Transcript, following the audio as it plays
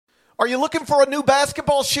Are you looking for a new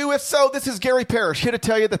basketball shoe? If so, this is Gary Parrish here to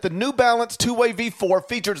tell you that the New Balance 2-Way V4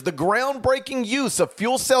 features the groundbreaking use of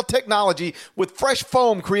fuel cell technology with fresh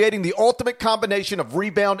foam, creating the ultimate combination of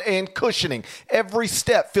rebound and cushioning. Every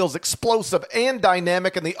step feels explosive and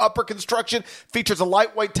dynamic, and the upper construction features a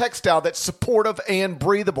lightweight textile that's supportive and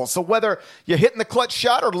breathable. So whether you're hitting the clutch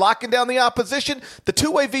shot or locking down the opposition, the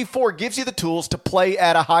 2-Way V4 gives you the tools to play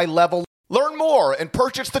at a high level. Learn more and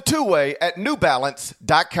purchase the 2-Way at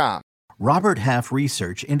newbalance.com. Robert Half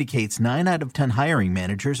research indicates 9 out of 10 hiring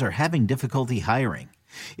managers are having difficulty hiring.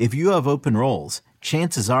 If you have open roles,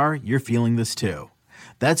 chances are you're feeling this too.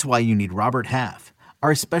 That's why you need Robert Half.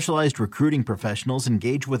 Our specialized recruiting professionals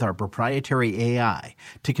engage with our proprietary AI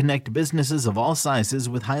to connect businesses of all sizes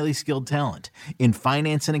with highly skilled talent in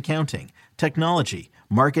finance and accounting, technology,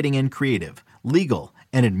 marketing and creative, legal,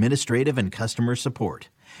 and administrative and customer support.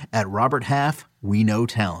 At Robert Half, we know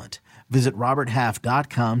talent. Visit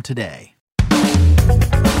roberthalf.com today.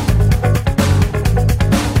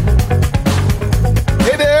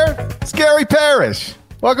 Hey there, it's Gary Parrish.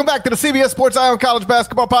 Welcome back to the CBS Sports Eye on College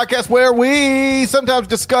Basketball Podcast, where we sometimes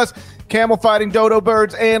discuss camel fighting, dodo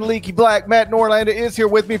birds, and leaky black. Matt Norlander is here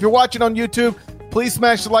with me. If you're watching on YouTube, please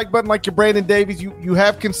smash the like button like you're Brandon Davies. You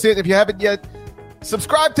have consent. If you haven't yet,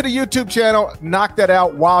 subscribe to the YouTube channel. Knock that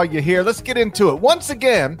out while you're here. Let's get into it. Once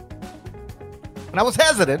again, and I was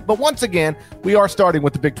hesitant, but once again, we are starting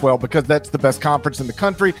with the Big 12 because that's the best conference in the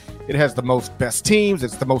country. It has the most best teams.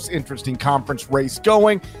 It's the most interesting conference race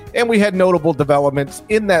going. And we had notable developments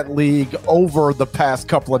in that league over the past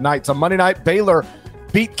couple of nights. On Monday night, Baylor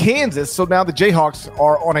beat Kansas. So now the Jayhawks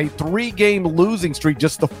are on a 3-game losing streak,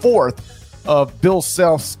 just the 4th of Bill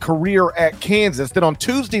Self's career at Kansas. Then on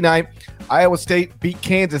Tuesday night, Iowa State beat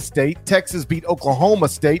Kansas State. Texas beat Oklahoma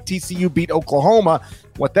State. TCU beat Oklahoma.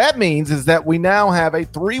 What that means is that we now have a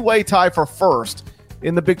 3-way tie for first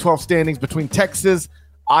in the Big 12 standings between Texas,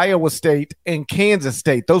 Iowa State, and Kansas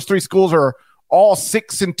State. Those 3 schools are all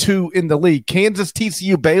 6-2 in the league. Kansas,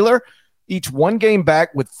 TCU, Baylor, each 1 game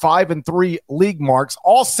back with 5-3 league marks.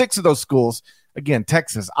 All 6 of those schools, again,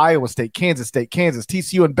 Texas, Iowa State, Kansas,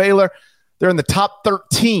 TCU, and Baylor, they're in the top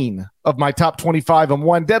 13 of my top 25 and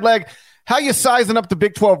 1. Deadleg, how you sizing up the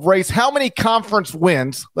Big 12 race? How many conference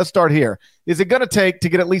wins, let's start here, is it going to take to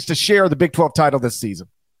get at least a share of the Big 12 title this season?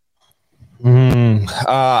 Okay,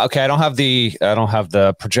 I don't have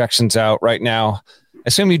the projections out right now. I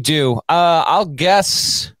assume you do. I'll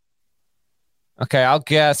guess, and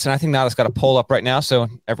I think Nada's got a poll up right now, so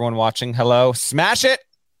everyone watching, hello, smash it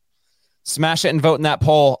and vote in that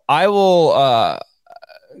poll. I will,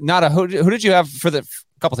 Nada, who did you have for the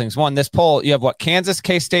couple things? One, this poll, you have what? Kansas,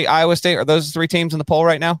 K-State, Iowa State. Are those 3 teams in the poll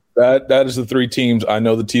right now? That is the 3 teams. I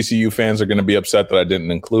know the TCU fans are going to be upset that I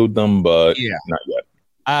didn't include them, but not yet.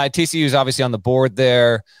 TCU is obviously on the board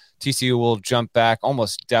there. TCU will jump back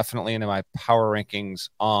almost definitely into my power rankings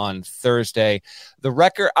on Thursday. The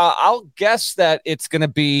record, I'll guess that it's going to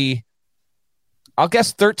be,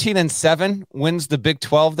 13-7 wins the Big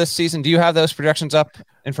 12 this season. Do you have those projections up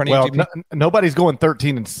in front of you? Well, nobody's going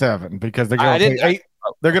 13-7 because they're going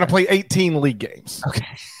to play 18 league games. Okay.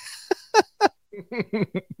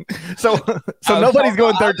 so nobody's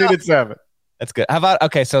going 13-7. That's good. How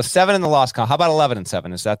about, so 7 in the loss column. How about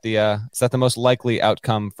 11-7? Is that the most likely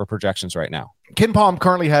outcome for projections right now? Ken Palm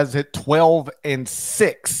currently has it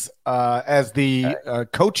 12-6 as the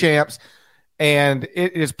co-champs, and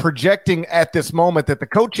it is projecting at this moment that the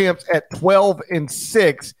co-champs at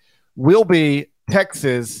 12-6 will be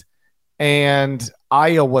Texas and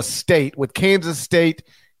Iowa State, with Kansas State,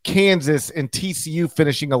 Kansas, and TCU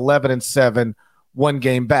finishing 11-7, 1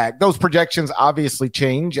 game back. Those projections obviously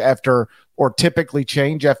typically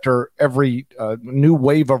change after every new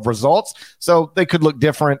wave of results, so they could look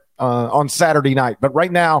different on Saturday night. But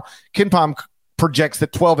right now, Ken Palm projects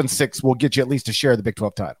that 12-6 will get you at least a share of the Big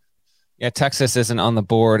 12 title. Yeah, Texas isn't on the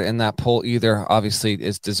board in that poll either. Obviously,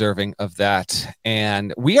 is deserving of that.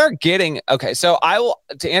 And we are getting so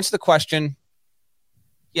to answer the question.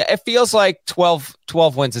 Yeah, it feels like 12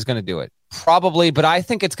 wins is going to do it. Probably, but I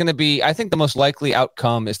think it's going to be, I think the most likely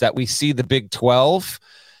outcome is that we see the Big 12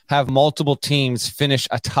 have multiple teams finish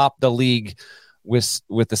atop the league with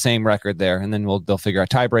the same record there. And then they'll figure out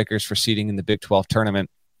tiebreakers for seeding in the Big 12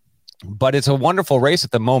 tournament. But it's a wonderful race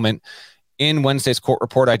at the moment. In Wednesday's court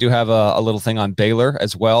report, I do have a little thing on Baylor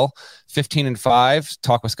as well. 15-5.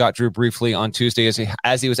 Talk with Scott Drew briefly on Tuesday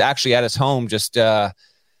as he was actually at his home. Just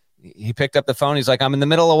he picked up the phone. He's like, I'm in the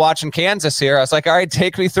middle of watching Kansas here. I was like, all right,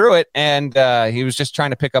 take me through it. And he was just trying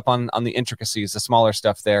to pick up on the intricacies, the smaller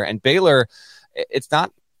stuff there. And Baylor, it's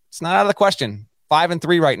not out of the question.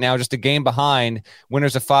 5-3 right now, just a game behind,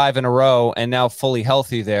 winners of 5 in a row, and now fully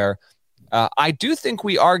healthy there. I do think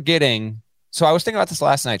we are getting, so I was thinking about this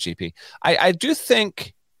last night, GP. I do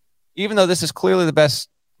think, even though this is clearly the best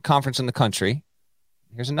conference in the country,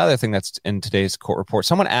 here's another thing that's in today's court report.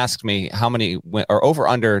 Someone asked me how many or over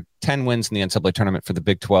under 10 wins in the NCAA tournament for the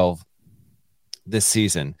Big 12 this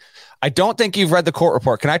season. I don't think you've read the court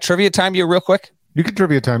report. Can I trivia time you real quick? You can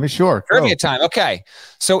trivia time me, sure. Trivia time. Okay.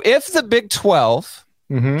 So if the Big 12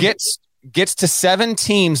 gets to 7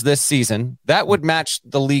 teams this season, that would match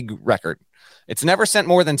the league record. It's never sent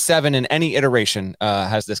more than 7 in any iteration,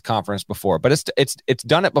 has this conference before, but it's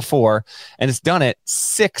done it before, and it's done it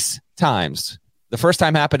 6 times. The first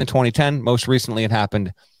time happened in 2010. Most recently, it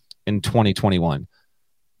happened in 2021.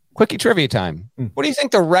 Quickie trivia time. What do you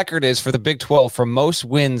think the record is for the Big 12 for most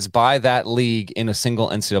wins by that league in a single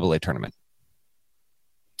NCAA tournament?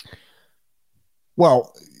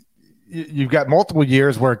 Well, you've got multiple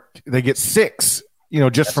years where they get 6,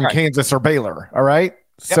 just That's from right. Kansas or Baylor. All right.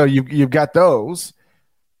 Yep. So you've got those.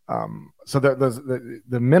 So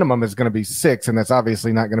the minimum is going to be 6, and that's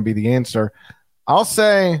obviously not going to be the answer. I'll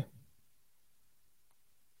say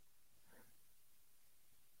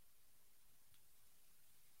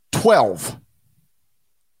 12.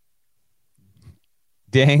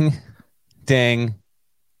 Ding, ding,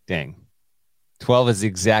 ding. 12 is the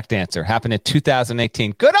exact answer. Happened in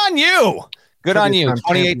 2018. Good on you. Good on you.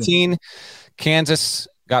 2018, Kansas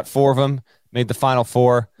got 4 of them, made the Final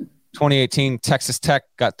Four. 2018, Texas Tech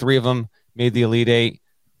got 3 of them, made the Elite 8.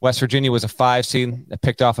 West Virginia was a 5 seed that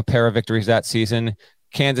picked off a pair of victories that season.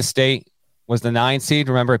 Kansas State was the 9 seed.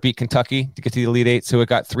 Remember, it beat Kentucky to get to the Elite 8, so it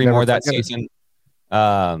got 3 more that season.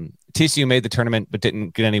 TCU made the tournament but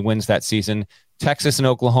didn't get any wins that season. Texas and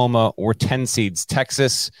Oklahoma were 10 seeds.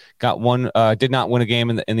 Texas got one, did not win a game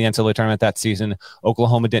in the NCAA tournament that season.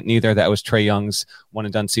 Oklahoma didn't either. That was Trae Young's one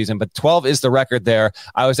and done season. But 12 is the record there.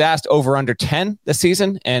 I was asked over under 10 this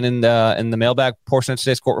season, and in the mailbag portion of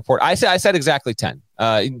today's court report, I said exactly 10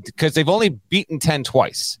 because they've only beaten 10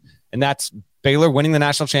 twice, and that's Baylor winning the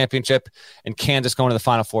national championship and Kansas going to the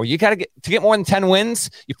Final Four. You got to get more than 10 wins.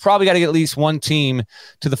 You probably got to get at least one team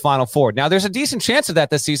to the Final Four. Now, there's a decent chance of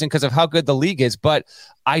that this season because of how good the league is, but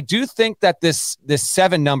I do think that this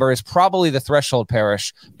 7 number is probably the threshold,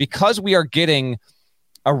 Parrish, because we are getting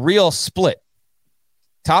a real split.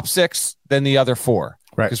 Top 6, then the other 4.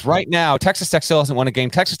 Right. Because right now, Texas Tech still hasn't won a game.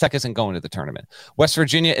 Texas Tech isn't going to the tournament. West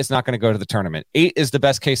Virginia is not going to go to the tournament. 8 is the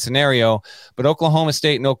best case scenario, but Oklahoma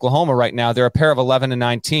State and Oklahoma right now, they're a pair of 11 and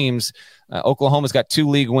 9 teams. Oklahoma's got 2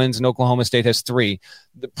 league wins, and Oklahoma State has 3.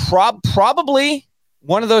 Probably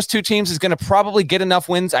one of those 2 teams is going to probably get enough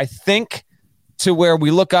wins, I think, to where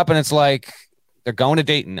we look up and it's like, they're going to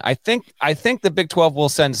Dayton. I think the Big 12 will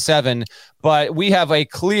send 7, but we have a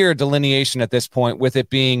clear delineation at this point with it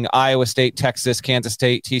being Iowa State, Texas, Kansas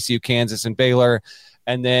State, TCU, Kansas, and Baylor,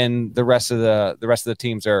 and then the rest of the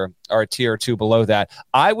teams are a tier or 2 below that.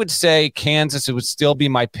 I would say Kansas would still be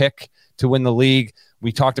my pick to win the league.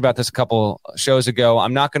 We talked about this a couple shows ago.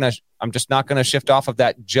 I'm just not gonna shift off of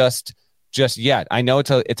that just yet. I know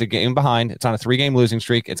it's a game behind. It's on a 3-game losing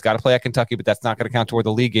streak. It's got to play at Kentucky, but that's not going to count toward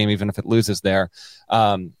the league game, even if it loses there.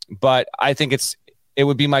 But I think it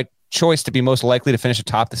would be my choice to be most likely to finish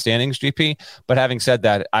atop the standings, GP. But having said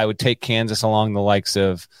that, I would take Kansas along the likes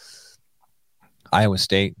of Iowa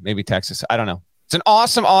State, maybe Texas. I don't know.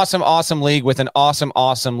 It's an awesome league with an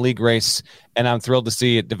awesome league race, and I'm thrilled to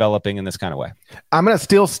see it developing in this kind of way. I'm going to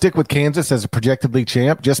still stick with Kansas as a projected league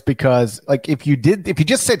champ just because, like, if you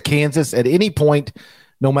just said Kansas at any point,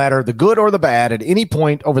 no matter the good or the bad, at any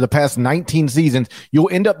point over the past 19 seasons, you'll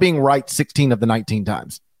end up being right 16 of the 19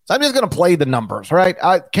 times. So I'm just going to play the numbers, right?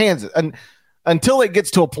 Kansas. And until it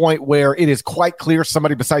gets to a point where it is quite clear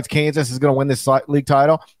somebody besides Kansas is going to win this league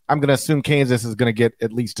title, I'm going to assume Kansas is going to get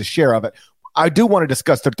at least a share of it. I do want to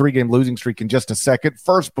discuss the 3-game losing streak in just a second.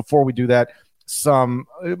 First, before we do that, some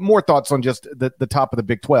more thoughts on just the top of the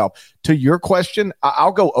Big 12. To your question,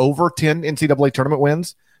 I'll go over 10 NCAA tournament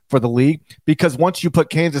wins for the league because once you put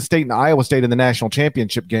Kansas State and Iowa State in the national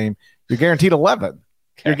championship game, you're guaranteed 11. Okay.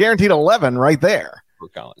 You're guaranteed 11 right there.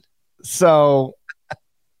 So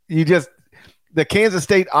the Kansas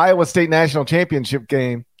State, Iowa State national championship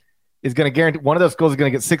game is going to guarantee one of those schools is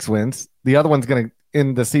going to get 6 wins. The other one's going to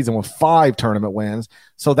end the season with 5 tournament wins.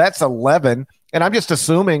 So that's 11. And I'm just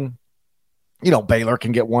assuming, Baylor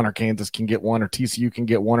can get 1 or Kansas can get 1 or TCU can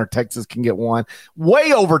get 1 or Texas can get 1.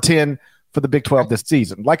 Way over 10 for the Big 12 this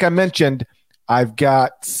season. Like I mentioned, I've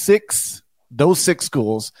got 6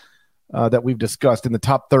 schools that we've discussed in the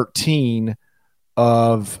top 13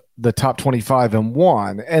 of the top 25 and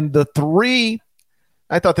 1. And the 3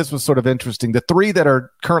 I thought this was sort of interesting. The three that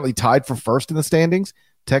are currently tied for first in the standings,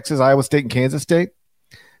 Texas, Iowa State, and Kansas State,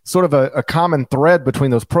 sort of a common thread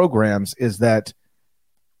between those programs is that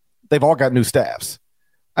they've all got new staffs.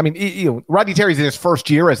 I mean, Rodney Terry's in his first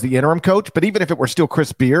year as the interim coach, but even if it were still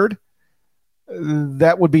Chris Beard,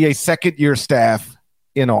 that would be a second-year staff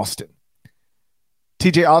in Austin.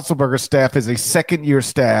 TJ Otzelberger's staff is a second-year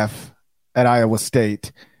staff at Iowa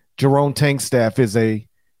State. Jerome Tang's staff is a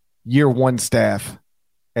year one staff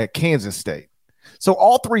at Kansas State. So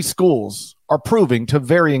all three schools are proving to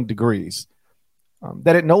varying degrees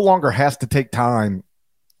that it no longer has to take time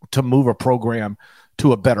to move a program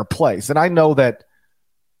to a better place. And I know that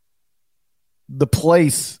the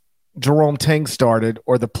place Jerome Tang started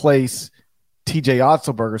or the place TJ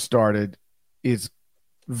Otzelberger started is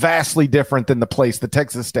vastly different than the place the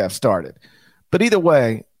Texas staff started. But either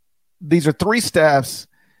way, these are three staffs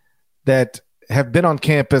that have been on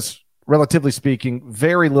campus, relatively speaking,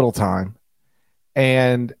 very little time,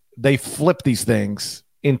 and they flip these things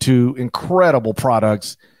into incredible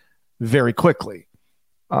products very quickly.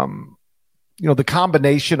 The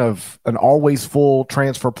combination of an always full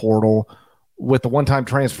transfer portal with the one-time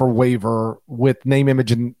transfer waiver with name,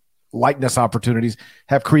 image, and likeness opportunities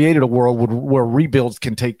have created a world where rebuilds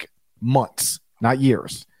can take months, not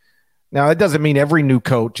years. Now, it doesn't mean every new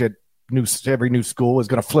coach at every new school is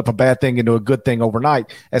going to flip a bad thing into a good thing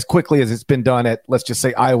overnight as quickly as it's been done at, let's just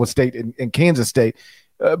say, Iowa State and Kansas State.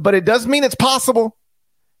 But it does mean it's possible.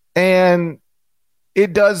 And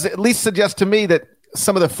it does at least suggest to me that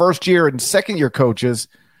some of the first year and second year coaches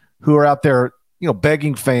who are out there,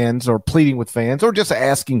 begging fans or pleading with fans or just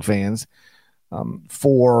asking fans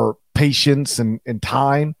for patience and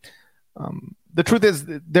time. The truth is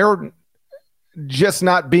they're just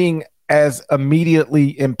not being as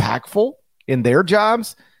immediately impactful in their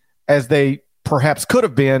jobs as they perhaps could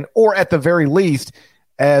have been, or at the very least,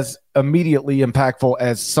 as immediately impactful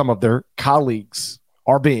as some of their colleagues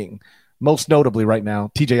are being, most notably right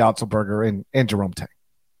now, TJ Otzelberger and Jerome Tang.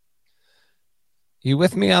 You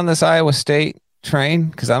with me on this Iowa State train?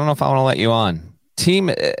 Because I don't know if I want to let you on.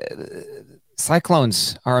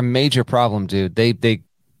 Cyclones are a major problem, dude. They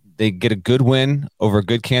get a good win over a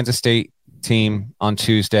good Kansas State team on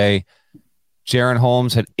Tuesday. Jaron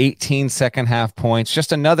Holmes had 18 second half points.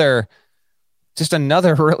 Just another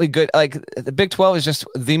really good, like the Big 12 is just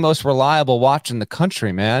the most reliable watch in the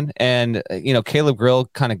country, man. And, Caleb Grill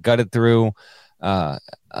kind of gutted through a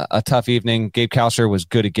tough evening. Gabe Kalsher was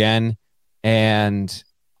good again. And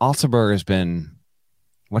Otzelberger has been,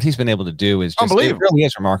 what he's been able to do is just, it really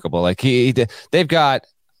is remarkable. Like they've got,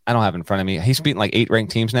 I don't have it in front of me, he's beaten like 8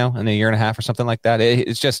 ranked teams now in a year and a half or something like that.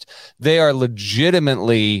 It's just, they are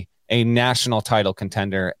legitimately a national title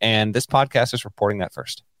contender. And this podcast is reporting that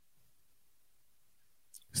first.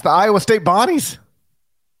 It's the Iowa State Bonnies.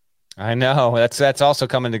 I know that's also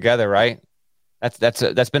coming together, right?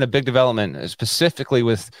 That's been a big development, specifically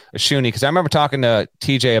with Oshuni, because I remember talking to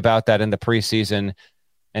TJ about that in the preseason,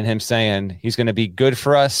 and him saying he's going to be good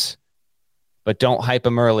for us, but don't hype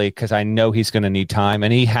him early because I know he's going to need time,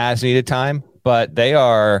 and he has needed time. But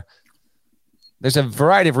there's a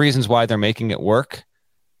variety of reasons why they're making it work,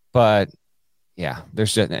 but yeah,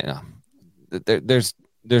 there's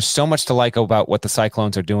so much to like about what the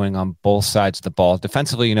Cyclones are doing on both sides of the ball.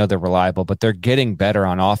 Defensively, they're reliable, but they're getting better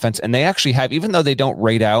on offense. And they actually have, even though they don't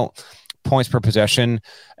rate out points per possession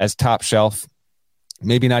as top shelf,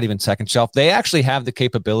 maybe not even second shelf, they actually have the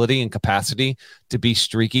capability and capacity to be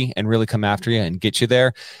streaky and really come after you and get you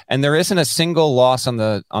there. And there isn't a single loss on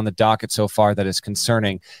the docket so far that is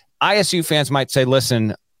concerning. ISU fans might say,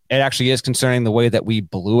 listen, it actually is concerning the way that we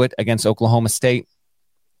blew it against Oklahoma State.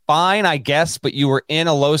 Fine, I guess, but you were in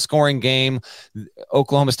a low-scoring game.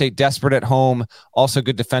 Oklahoma State desperate at home, also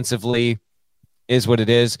good defensively, is what it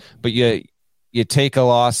is. But you take a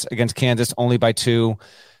loss against Kansas only by 2.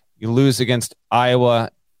 You lose against Iowa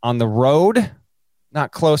on the road.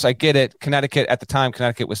 Not close, I get it. Connecticut, at the time,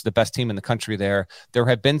 Connecticut was the best team in the country there. There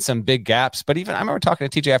have been some big gaps, but even I remember talking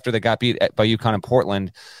to TJ after they got beat by UConn in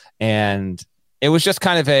Portland, and it was just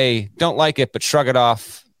kind of a don't like it, but shrug it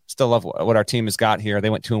off. Still love what our team has got here. They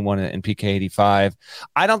went 2-1 in PK 85.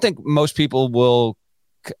 I don't think most people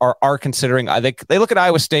are considering. They look at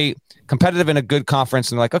Iowa State competitive in a good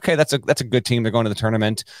conference and they're like, okay, that's a good team. They're going to the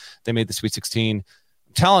tournament. They made the Sweet 16.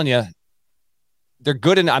 I'm telling you, they're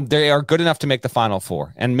good enough. They are good enough to make the Final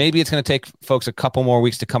Four. And maybe it's going to take folks a couple more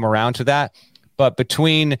weeks to come around to that. But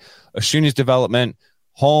between Oshuni's development,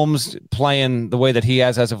 Holmes playing the way that he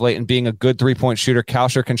has as of late and being a good three-point shooter.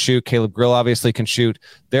 Kalsher can shoot. Caleb Grill obviously can shoot.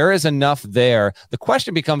 There is enough there. The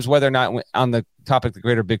question becomes whether or not, on the topic of the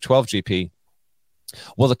greater Big 12 GP,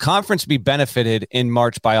 Will the conference be benefited in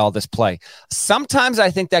March by all this play? Sometimes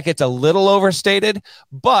I think that gets a little overstated,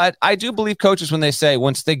 but I do believe coaches, when they say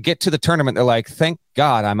once they get to the tournament, they're like, thank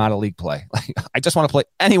God I'm out of league play. Like, I just want to play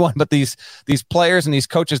anyone but these players and these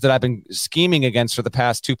coaches that I've been scheming against for the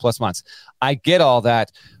past 2+ months. I get all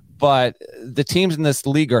that, but the teams in this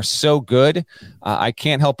league are so good. I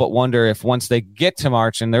can't help but wonder if once they get to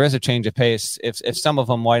March and there is a change of pace, if some of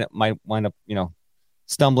them might wind up,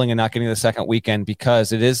 stumbling and not getting the second weekend,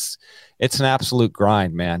 because it's an absolute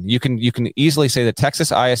grind, man. You can easily say that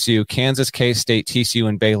Texas, ISU, Kansas, K-State, TCU,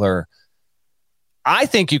 and Baylor. I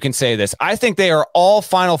think you can say this. I think they are all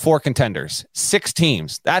Final Four contenders. 6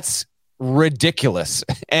 teams. That's ridiculous.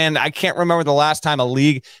 And I can't remember the last time a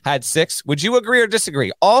league had 6. Would you agree or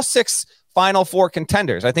disagree? All 6 Final Four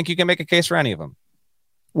contenders. I think you can make a case for any of them.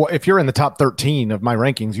 Well, if you're in the top 13 of my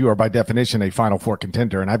rankings, you are by definition a Final Four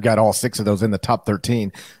contender, and I've got all 6 of those in the top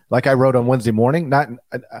 13. Like I wrote on Wednesday morning,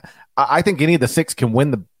 I think any of the 6 can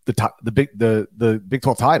win the Big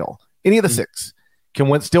 12 title. Any of the 6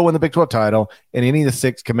 can still win the Big 12 title, and any of the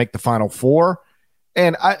 6 can make the Final Four.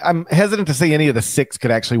 And I'm hesitant to say any of the 6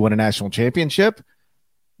 could actually win a national championship,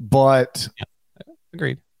 but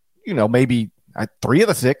agreed. Maybe 3 of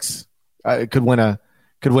the 6 could win a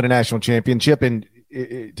national championship. And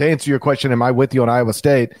to answer your question, am I with you on Iowa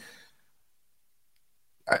State?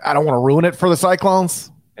 I don't want to ruin it for the Cyclones.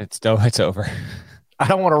 It's over. I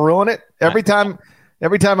don't want to ruin it. Every time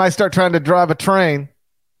I start trying to drive a train,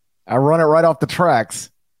 I run it right off the tracks.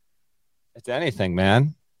 It's anything,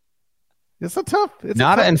 man. It's tough.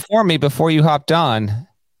 Inform me before you hopped on.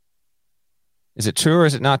 Is it true or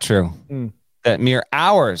is it not true that mere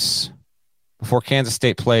hours before Kansas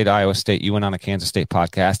State played Iowa State, you went on a Kansas State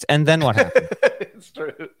podcast, and then what happened?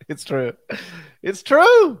 It's true. Is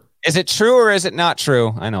it true or is it not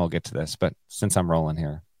true? I know we'll get to this, but since I'm rolling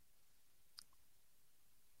here,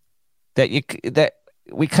 that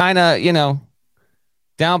we kind of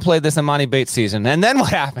downplayed this Imani Bates season, and then what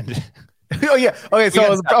happened? Oh yeah. Okay.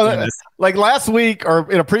 So like last week or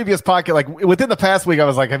in a previous podcast, like within the past week, I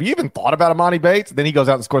was like, "Have you even thought about Imani Bates?" Then he goes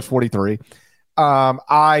out and scores 43.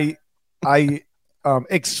 I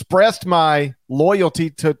expressed my loyalty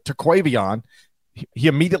to Quavion. He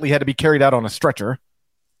immediately had to be carried out on a stretcher.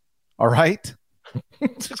 All right.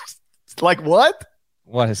 Like what?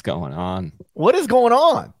 What is going on? What is going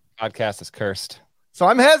on? Podcast is cursed. So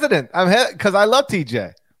I'm hesitant. Because I love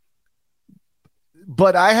TJ.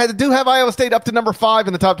 But I have Iowa State up to number 5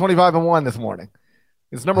 in the top 25 and 1 this morning.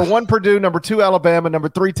 It's number 1 Purdue, number 2 Alabama, number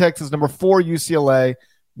 3 Texas, number 4 UCLA,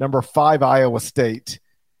 number 5 Iowa State,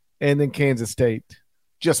 and then Kansas State,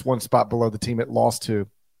 just one spot below the team it lost to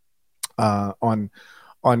on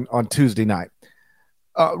Tuesday night.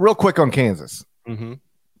 Real quick on Kansas.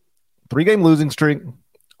 3-game losing streak,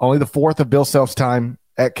 only the 4th of Bill Self's time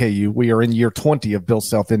at KU. We are in year 20 of Bill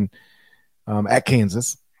Self at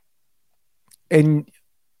Kansas. And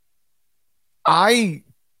I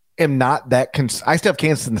am not that I still have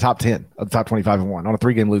Kansas in the top 10 of the top 25 and 1 on a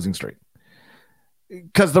 3-game losing streak.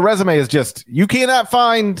 Because the resume is just, you cannot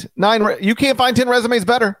find 10 resumes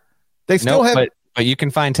better. They still have, but you can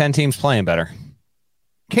find 10 teams playing better.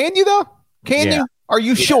 Can you though? Can you? Are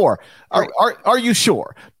you sure? Are you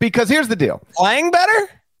sure? Because here's the deal: playing better.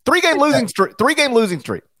 3-game losing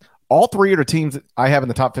streak. All 3 are the teams that I have in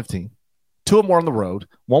the top 15. 2 of them were on the road.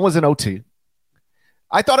 1 was in OT.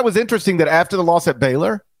 I thought it was interesting that after the loss at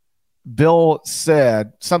Baylor, Bill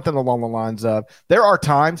said something along the lines of, there are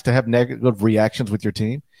times to have negative reactions with your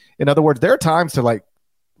team. In other words, there are times to like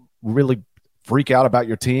really freak out about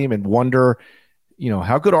your team and wonder,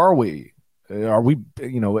 how good are we? Are we,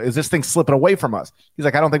 is this thing slipping away from us? He's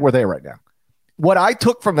like, I don't think we're there right now. What I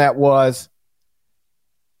took from that was,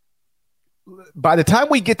 by the time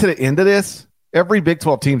we get to the end of this, every Big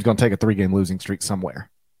 12 team is going to take a 3-game losing streak somewhere.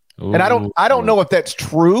 Ooh. And I don't know if that's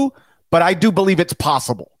true, but I do believe it's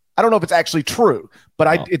possible. I don't know if it's actually true,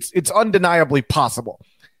 but it's undeniably possible.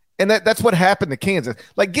 And that's what happened to Kansas.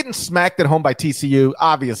 Like getting smacked at home by TCU,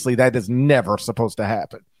 obviously that is never supposed to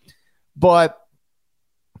happen. But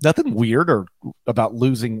nothing weird or about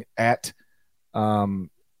losing at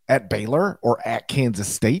Baylor or at Kansas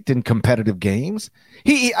State in competitive games.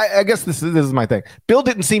 I guess this is my thing. Bill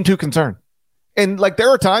didn't seem too concerned. And like there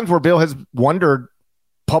are times where Bill has wondered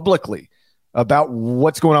publicly about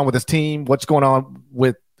what's going on with his team, what's going on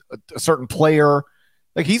with a certain player.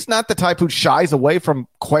 Like he's not the type who shies away from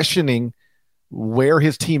questioning where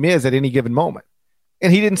his team is at any given moment.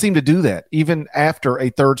 And he didn't seem to do that even after a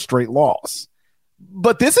 3rd straight loss.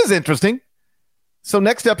 But this is interesting. So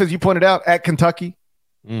next up, as you pointed out, at Kentucky.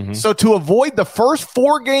 So to avoid the first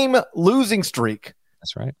 4-game losing streak,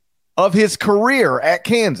 that's right, of his career at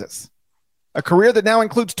Kansas, a career that now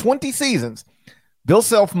includes 20 seasons, Bill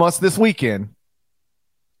Self must this weekend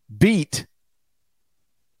beat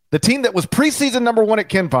the team that was preseason number 1 at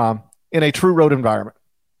KenPom in a true road environment.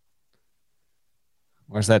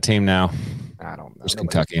 Where's that team now? I don't know. There's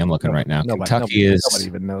Kentucky. I'm looking right now. Nobody is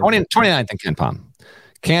even knows 29th in KenPom.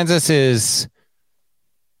 Kansas is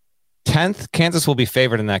 10th. Kansas will be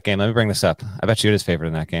favored in that game. Let me bring this up. I bet you it is favored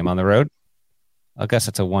in that game on the road. I guess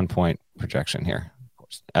it's a 1-point projection here. Of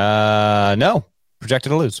course. No, projected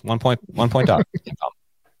to lose. 1 point dog.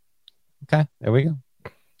 Okay, there we go.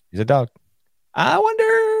 He's a dog. I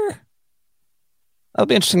wonder. That'll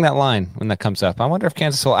be interesting, that line, when that comes up. I wonder if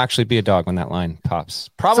Kansas will actually be a dog when that line pops.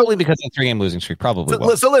 Probably because of the 3-game losing streak. Probably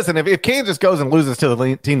will. So listen, if Kansas goes and loses to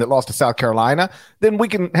the team that lost to South Carolina, then we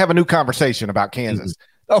can have a new conversation about Kansas.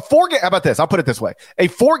 Mm-hmm. How about this? I'll put it this way. A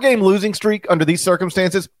 4-game losing streak under these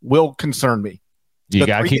circumstances will concern me. You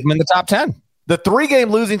got to keep them in the top 10. The 3-game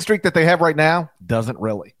losing streak that they have right now doesn't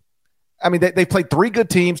really. I mean, they played 3 good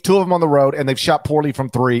teams, 2 of them on the road, and they've shot poorly from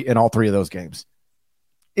 3 in all 3 of those games.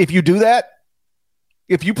 If you do that,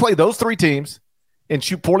 if you play those 3 teams and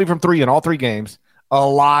shoot poorly from 3 in all 3 games, a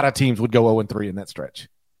lot of teams would go 0-3 in that stretch.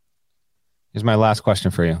 Here's my last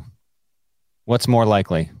question for you. What's more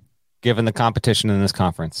likely, given the competition in this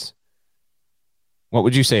conference? What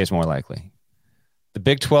would you say is more likely? The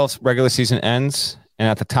Big 12 regular season ends, and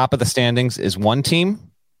at the top of the standings is 1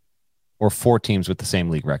 team or 4 teams with the same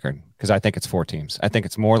league record? Because I think it's 4 teams. I think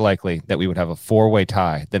it's more likely that we would have a 4-way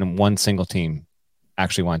tie than one single team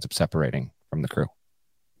actually winds up separating from the crew.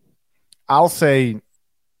 I'll say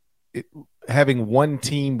having 1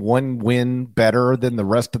 team, 1 win better than the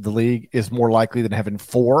rest of the league is more likely than having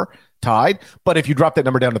 4 tied. But if you drop that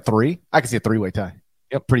number down to 3, I can see a 3-way tie.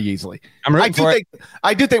 Yep, pretty easily. I do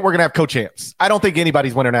think we're going to have co-champs. I don't think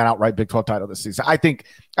anybody's winning an outright Big 12 title this season. I think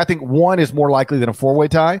 1 is more likely than a 4-way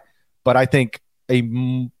tie, but I think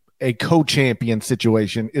a co-champion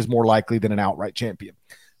situation is more likely than an outright champion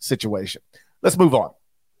situation. Let's move on.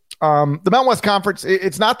 The Mountain West Conference,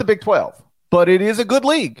 it's not the Big 12, but it is a good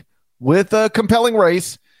league with a compelling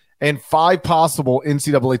race and 5 possible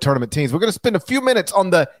NCAA tournament teams. We're going to spend a few minutes on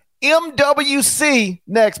the MWC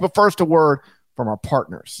next, but first a word from our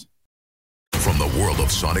partners. From the world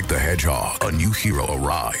of Sonic the Hedgehog, a new hero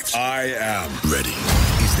arrives. I am ready.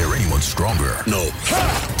 Is there anyone stronger? No.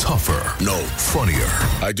 Tougher? No. Funnier?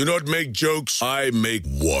 I do not make jokes. I make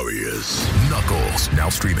warriors. Knuckles, now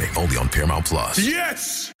streaming only on Paramount Plus.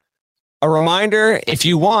 Yes! A reminder, if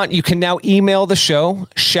you want, you can now email the show,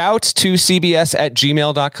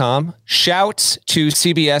 shouts2cbs@gmail.com,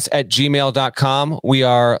 shouts2cbs@gmail.com. We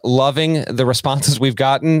are loving the responses we've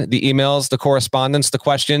gotten, the emails, the correspondence, the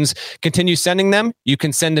questions. Continue sending them. You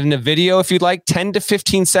can send in a video if you'd like, 10 to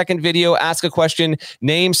 15 second video, ask a question,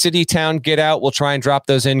 name, city, town, get out. We'll try and drop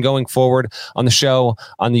those in going forward on the show,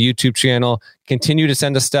 on the YouTube channel. Continue to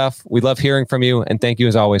send us stuff. We love hearing from you, and thank you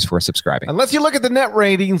as always for subscribing. Unless you look at the net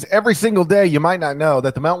ratings every single day, you might not know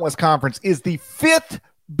that the Mountain West Conference is the 5th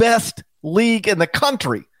best league in the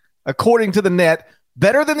country, according to the net.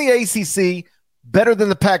 Better than the ACC, better than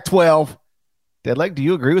the Pac-12. Deadleg, do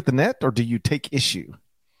you agree with the net, or do you take issue?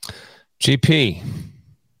 GP,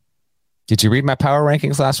 did you read my power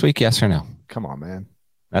rankings last week? Yes or no? Come on, man.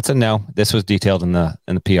 That's a no. This was detailed in the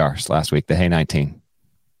PRs last week, the Hey 19.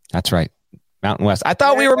 That's right. Mountain West. I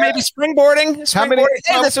thought we were maybe springboarding. Hey,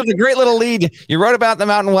 this was a great little league. You wrote about the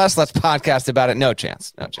Mountain West. Let's podcast about it. No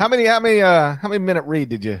chance. How many minute read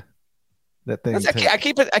did you? That thing. I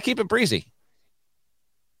keep it breezy.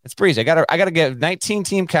 It's breezy. I gotta get 19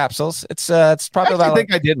 team capsules. It's probably. I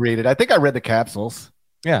think I did read it. I think I read the capsules.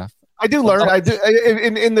 Yeah, I do learn. I do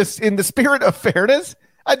in the spirit of fairness.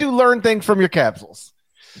 I do learn things from your capsules.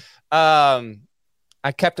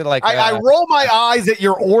 I kept it like I roll my eyes at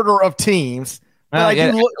your order of teams. But I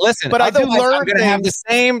do learn. I'm going to have the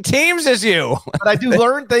same teams as you. But I do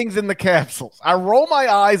learn things in the capsules. I roll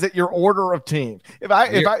my eyes at your order of teams. If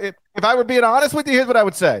I were being honest with you, here's what I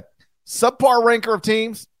would say: subpar ranker of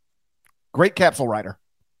teams, great capsule writer.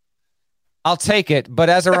 I'll take it. But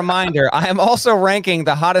as a reminder, I am also ranking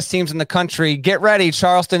the hottest teams in the country. Get ready.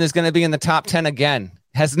 Charleston is going to be in the top 10 again.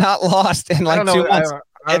 Has not lost in 2 months.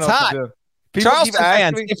 It's hot. Charleston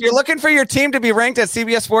fans, if you're looking for your team to be ranked at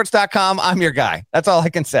cbssports.com, I'm your guy. That's all I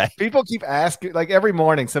can say. People keep asking, like every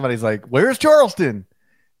morning, somebody's like, where's Charleston?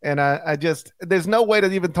 And I just, there's no way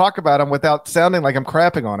to even talk about them without sounding like I'm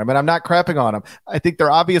crapping on them. And I'm not crapping on them. I think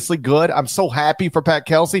they're obviously good. I'm so happy for Pat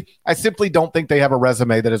Kelsey. I simply don't think they have a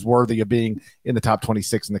resume that is worthy of being in the top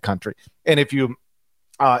 26 in the country. And if you'll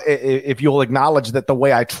acknowledge that the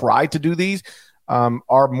way I try to do these,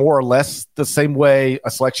 are more or less the same way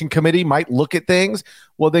a selection committee might look at things,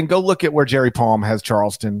 well, then go look at where Jerry Palm has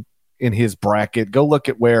Charleston in his bracket. Go look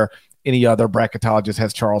at where any other bracketologist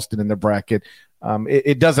has Charleston in their bracket.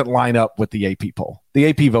 It doesn't line up with the AP poll. The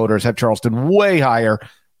AP voters have Charleston way higher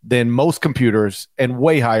than most computers and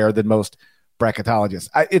way higher than most bracketologists.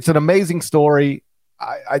 It's an amazing story.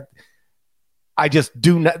 I just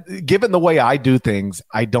do not, given the way I do things,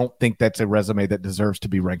 I don't think that's a resume that deserves to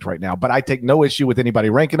be ranked right now. But I take no issue with anybody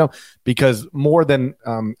ranking them, because more than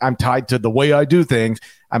I'm tied to the way I do things,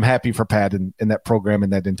 I'm happy for Pat and that program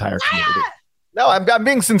and that entire community. No, I'm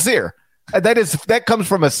being sincere. That comes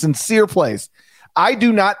from a sincere place. I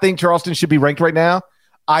do not think Charleston should be ranked right now.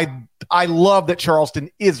 I love that Charleston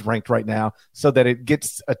is ranked right now, so that it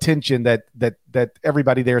gets attention that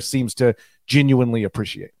everybody there seems to genuinely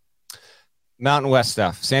appreciate. Mountain West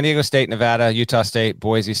stuff: San Diego State, Nevada, Utah State,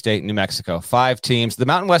 Boise State, New Mexico. 5 teams. The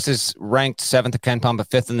Mountain West is ranked 7th at KenPom, but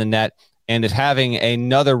 5th in the net, and is having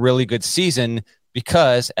another really good season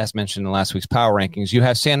because, as mentioned in last week's power rankings, you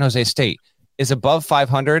have San Jose State is above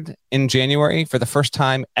 500 in January for the first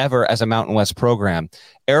time ever as a Mountain West program.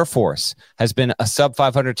 Air Force has been a sub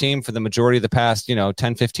 500 team for the majority of the past,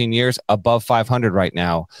 10, 15 years, above 500 right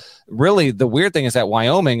now. Really, the weird thing is that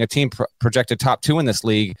Wyoming, a team projected top 2 in this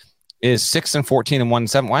league, is 6-14 and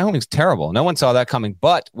 1-7. Wyoming's terrible. No one saw that coming,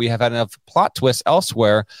 but we have had enough plot twists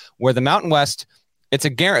elsewhere where the Mountain West, it's a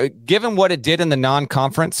given what it did in the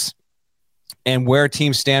non-conference and where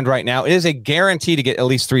teams stand right now, it is a guarantee to get at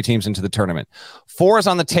least 3 teams into the tournament. 4 is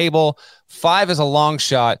on the table. 5 is a long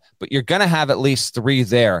shot, but you're going to have at least 3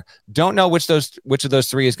 there. Don't know which of those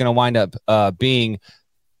 3 is going to wind up being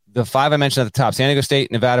the 5 I mentioned at the top: San Diego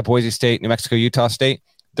State, Nevada, Boise State, New Mexico, Utah State.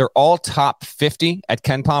 They're all top 50 at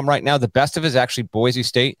KenPom right now. The best of it is actually Boise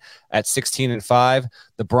State at 16-5.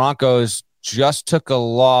 The Broncos just took a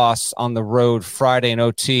loss on the road Friday in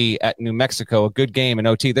OT at New Mexico, a good game in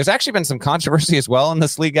OT. There's actually been some controversy as well in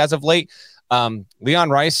this league as of late. Leon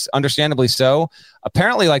Rice, understandably so.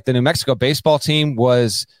 Apparently, the New Mexico baseball team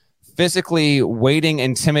was physically waiting,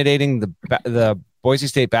 intimidating the Boise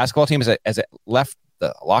State basketball team as it left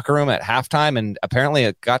the locker room at halftime, and apparently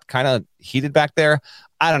it got kind of heated back there.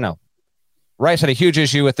 I don't know. Rice had a huge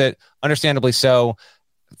issue with it, understandably so.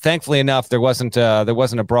 Thankfully enough, there wasn't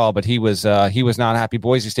a brawl, but he was not happy.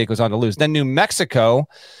 Boise State goes on to lose. Then New Mexico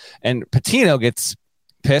and Patino gets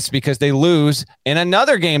pissed because they lose in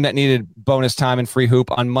another game that needed bonus time and free hoop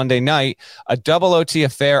on Monday night, a double OT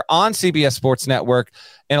affair on CBS Sports Network,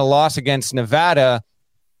 in a loss against Nevada,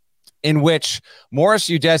 in which Morris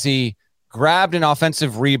Udeze grabbed an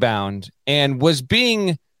offensive rebound and was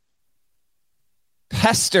being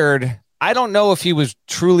pestered. I don't know if he was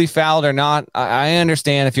truly fouled or not. I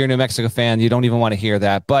understand if you're a New Mexico fan, you don't even want to hear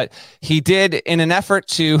that. But he did, in an effort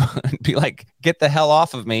to be like, get the hell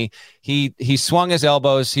off of me, he swung his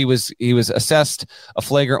elbows. He was assessed a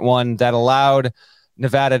flagrant one that allowed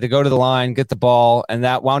Nevada to go to the line, get the ball, and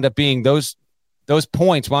that wound up being those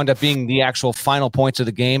points wound up being the actual final points of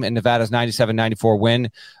the game, and Nevada's 97-94 win.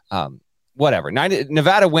 Whatever.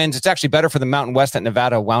 Nevada wins. It's actually better for the Mountain West that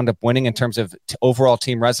Nevada wound up winning in terms of overall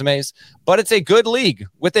team resumes, but it's a good league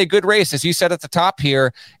with a good race, as you said at the top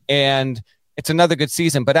here, and it's another good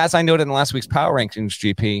season. But as I noted in last week's power rankings,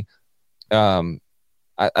 GP, I'm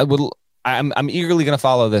eagerly going to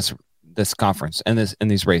follow this conference and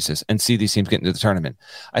these races and see these teams get into the tournament.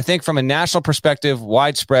 I think from a national perspective,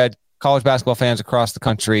 widespread college basketball fans across the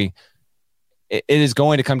country, it is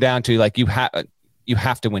going to come down to you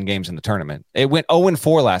have to win games in the tournament. It went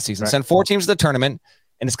 0-4 last season. Right. Send 4 teams to the tournament,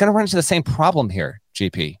 and it's going to run into the same problem here,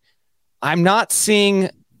 GP. I'm not seeing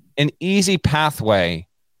an easy pathway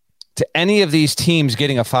to any of these teams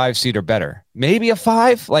getting a 5 seed or better. Maybe a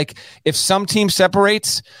 5, if some team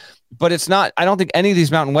separates, but it's not. I don't think any of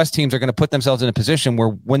these Mountain West teams are going to put themselves in a position where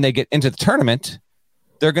when they get into the tournament,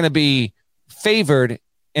 they're going to be favored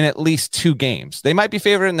in at least 2 games. They might be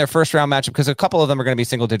favored in their first round matchup because a couple of them are going to be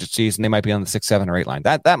single digit seeds and they might be on the 6, 7, or 8 line.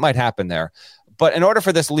 That might happen there. But in order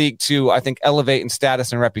for this league to, I think, elevate in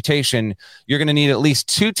status and reputation, you're going to need at least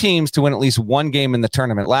 2 teams to win at least 1 game in the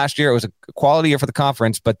tournament. Last year, it was a quality year for the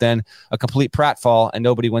conference, but then a complete pratfall and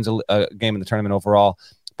nobody wins a game in the tournament overall.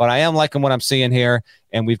 But I am liking what I'm seeing here,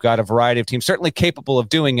 and we've got a variety of teams certainly capable of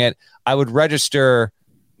doing it. I would register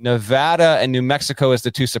Nevada and New Mexico as the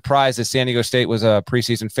 2 surprises. San Diego State was a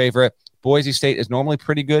preseason favorite. Boise State is normally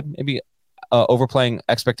pretty good, maybe overplaying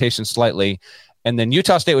expectations slightly. And then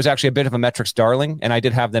Utah State was actually a bit of a metrics darling, and I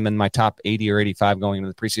did have them in my top 80 or 85 going into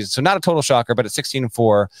the preseason. So not a total shocker, but at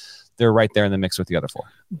 16-4, they're right there in the mix with the other 4.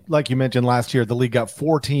 Like you mentioned last year, the league got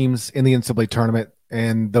 4 teams in the NCAA tournament,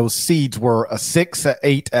 And those seeds were a 6, a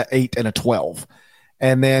 8, a 8, and a 12.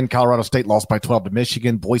 And then Colorado State lost by 12 to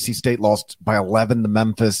Michigan. Boise State lost by 11 to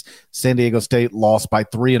Memphis. San Diego State lost by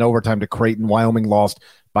 3 in overtime to Creighton. Wyoming lost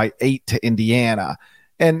by 8 to Indiana.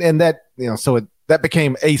 And that, that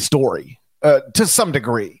became a story to some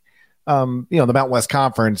degree. The Mountain West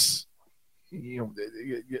Conference,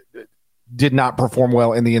 did not perform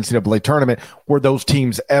well in the NCAA tournament. Were those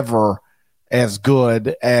teams ever as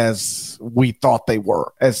good as we thought they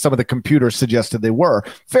were, as some of the computers suggested they were?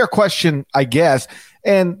 Fair question, I guess.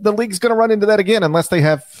 And the league's going to run into that again unless they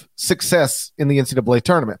have success in the NCAA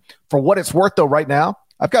tournament. For what it's worth, though, right now,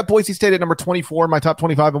 I've got Boise State at number 24 in my top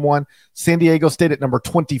 25 and 1, San Diego State at number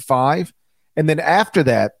 25. And then after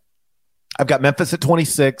that, I've got Memphis at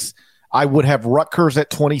 26. I would have Rutgers at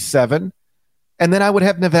 27. And then I would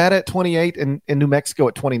have Nevada at 28 and New Mexico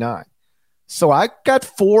at 29. So I got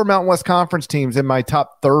 4 Mountain West Conference teams in my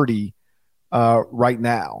top 30 right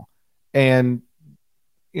now. And,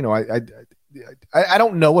 I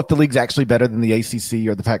don't know if the league's actually better than the ACC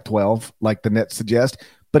or the Pac-12, like the Nets suggest,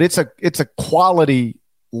 but it's a quality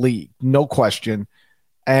league, no question,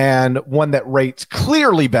 and one that rates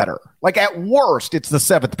clearly better. Like at worst, it's the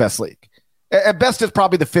 7th best league. At best, it's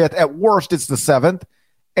probably the 5th. At worst, it's the 7th.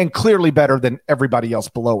 And clearly better than everybody else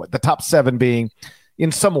below it. The top 7 being,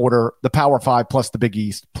 in some order, the Power 5 plus the Big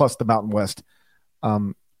East plus the Mountain West,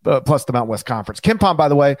 plus the Mountain West Conference. KenPom, by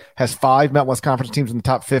the way, has 5 Mountain West Conference teams in the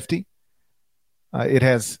top 50. It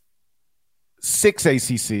has 6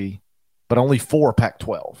 ACC, but only 4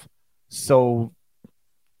 Pac-12. So,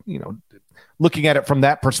 looking at it from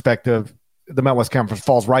that perspective, the Mountain West Conference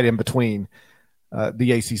falls right in between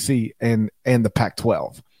the ACC and the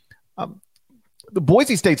Pac-12. The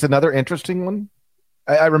Boise State's another interesting one.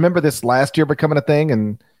 I remember this last year becoming a thing,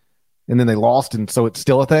 and then they lost, and so it's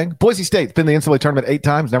still a thing. Boise State's been in the NCAA tournament 8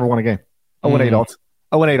 times, never won a game. 0-8 all.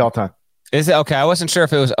 0-8 all time. Is it okay? I wasn't sure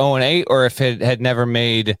if it was 0-8 or if it had never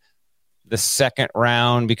made the second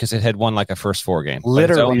round because it had won like a first 4 game.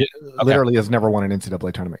 Literally has never won an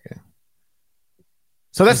NCAA tournament game.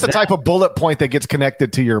 So that's the type of bullet point that gets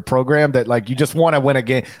connected to your program that like you just want to win a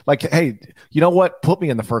game. Like, hey, you know what? Put me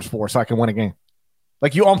in the first 4 so I can win a game.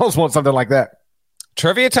 Like you almost want something like that.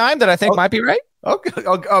 Trivia time that I think might be right. Okay,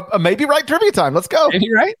 maybe right. Trivia time. Let's go.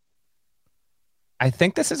 Maybe right. I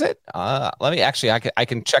think this is it. Let me actually. I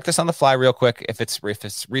can check this on the fly real quick. If it's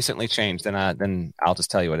recently changed, then I'll just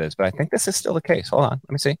tell you what it is. But I think this is still the case. Hold on. Let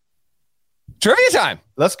me see. Trivia time.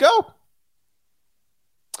 Let's go.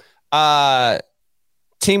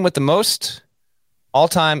 Team with the most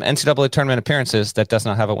all-time NCAA tournament appearances that does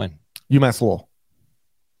not have a win. UMass Lowell.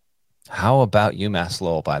 How about UMass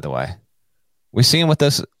Lowell, by the way? We seeing what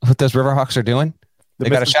those Riverhawks are doing? They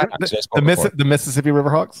got a shot. The Mississippi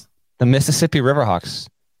Riverhawks? The Mississippi Riverhawks.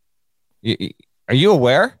 Are you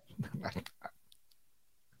aware?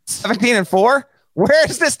 17-4? Where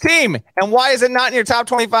is this team? And why is it not in your top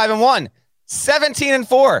 25 and 1?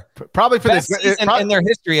 17-4. Probably for best season in their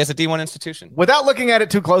history as a D1 institution. Without looking at it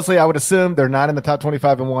too closely, I would assume they're not in the top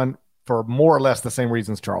 25 and 1 for more or less the same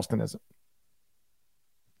reasons Charleston isn't.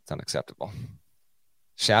 It's unacceptable.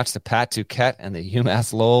 Shouts to Pat Duquette and the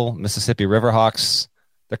UMass Lowell Mississippi Riverhawks.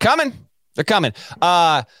 They're coming. They're coming.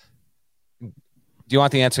 Do you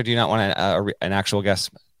want the answer? Do you not want an actual guess?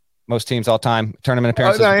 Most teams all time tournament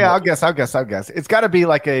appearances. No, yeah, I'll guess. It's got to be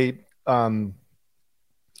like a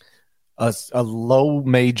low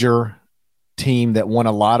major team that won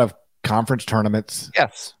a lot of conference tournaments.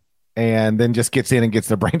 Yes. And then just gets in and gets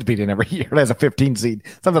their brains beat in every year. It has a 15 seed,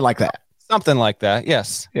 something like that. Something like that.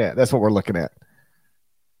 Yes. Yeah, that's what we're looking at.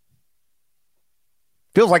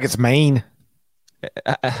 Feels like it's Maine.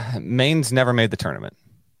 Maine's never made the tournament.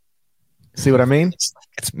 See what I mean?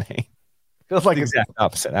 It's Maine. Feels like the exact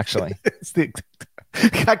opposite, actually.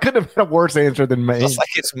 I couldn't have had a worse answer than Maine. Feels like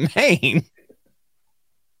it's Maine.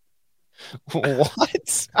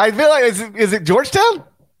 What? I feel like is it Georgetown?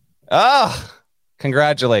 Oh,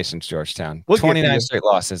 congratulations, Georgetown. 29 straight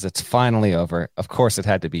losses. It's finally over. Of course, it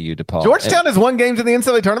had to be you, DePaul. Georgetown has won games in the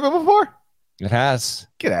NCAA tournament before? It has.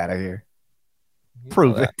 Get out of here.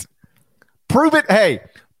 Prove it. Prove it. Hey,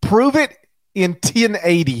 prove it in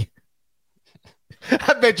 1080.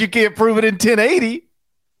 I bet you can't prove it in 1080.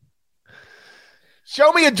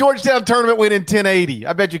 Show me a Georgetown tournament win in 1080.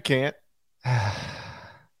 I bet you can't.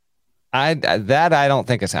 I don't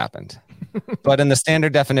think has happened. But in the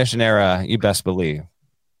standard definition era, you best believe.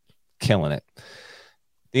 Killing it.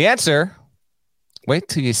 The answer, wait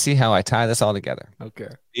till you see how I tie this all together. Okay.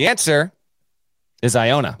 The answer is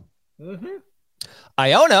Iona. Mm-hmm.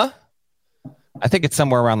 Iona I think it's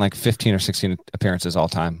somewhere around like 15 or 16 appearances all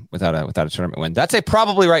time without a tournament win. That's a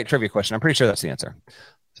probably right trivia question. I'm pretty sure that's the answer.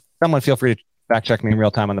 Someone feel free to fact check me in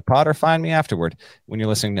real time on the pod or find me afterward when you're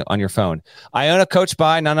listening on your phone. Iona coached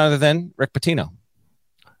by none other than Rick Pitino.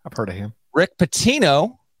 I've heard of him. Rick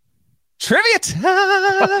Pitino. Trivia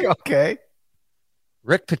time. Okay.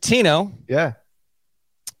 Rick Pitino. Yeah.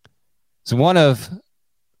 is one of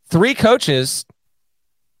 3 coaches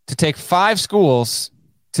to take 5 schools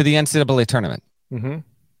to the NCAA tournament. Mm-hmm.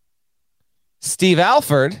 Steve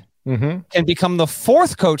Alford can become the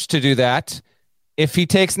 4th coach to do that if he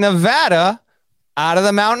takes Nevada out of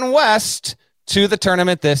the Mountain West to the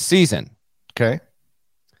tournament this season. Okay.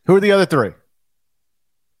 Who are the other 3?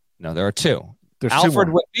 No, there are 2. There's Alford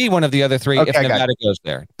 2 would be one of the other 3 if Nevada goes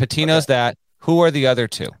there. Patino's that. Who are the other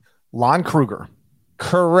 2? Lon Kruger.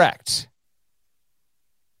 Correct.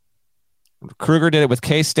 Kruger did it with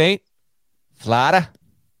K-State, Florida,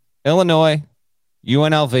 Illinois,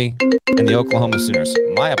 UNLV, and the Oklahoma Sooners.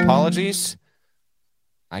 My apologies.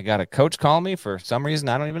 I got a coach call me for some reason.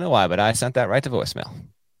 I don't even know why, but I sent that right to voicemail.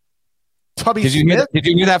 Tubby Did you hear that? Did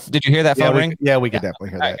you hear that phone ring? Yeah, we could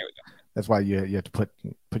definitely hear that. Right, here we go. That's why you have to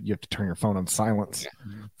you have to turn your phone on silence.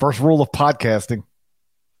 Yeah. First rule of podcasting.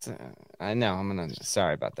 I know.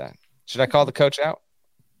 Sorry about that. Should I call the coach out?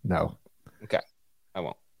 No. Okay. I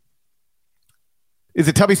won't. Is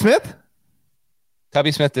it Tubby Smith?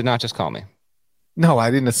 Tubby Smith did not just call me. No,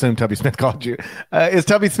 I didn't assume Tubby Smith called you. Is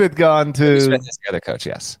Tubby Smith gone to? Tubby Smith is the other coach,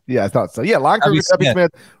 yes. Yeah, I thought so. Yeah, Lon Kruger, Tubby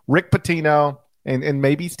Smith, Rick Pitino, and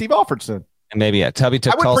maybe Steve Alfordson. And maybe, yeah. Tubby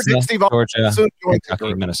took Tulsa, Georgia,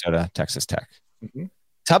 Kentucky, Minnesota, Texas Tech. Mm-hmm.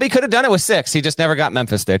 Tubby could have done it with 6. He just never got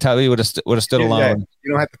Memphis there. Tubby would have stood alone. Yeah,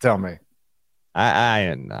 you don't have to tell me.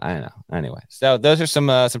 I know. Anyway, so those are some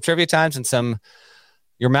trivia times and some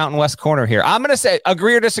your Mountain West corner here. I'm going to say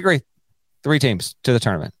agree or disagree. 3 teams to the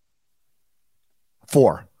tournament.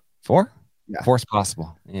 4. 4? Yeah. 4 is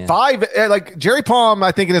possible. Yeah. 5, like Jerry Palm,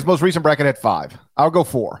 I think in his most recent bracket had 5. I'll go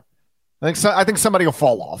 4. I think somebody will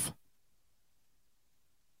fall off.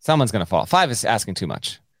 Someone's going to fall. 5 is asking too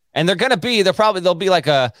much. And there'll be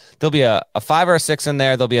a 5 or a 6 in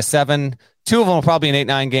there. There'll be a 7. 2 of them will probably be in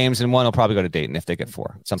 8-9 games, and 1 will probably go to Dayton if they get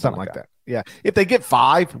 4. Something like that. Yeah. If they get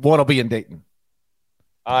 5, 1 will be in Dayton.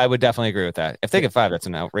 I would definitely agree with that. If they get 5, that's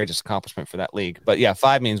an outrageous accomplishment for that league. But yeah,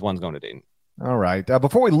 5 means 1's going to Dayton. All right.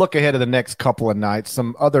 Before we look ahead of the next couple of nights,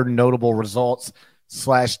 some other notable results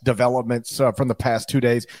 / developments from the past 2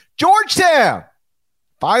 days. Georgetown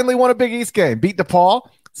finally won a Big East game, beat DePaul,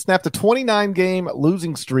 snapped a 29-game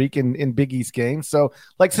losing streak in Big East games. So,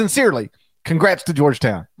 sincerely, congrats to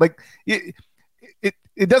Georgetown.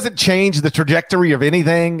 It doesn't change the trajectory of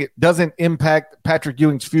anything. It doesn't impact Patrick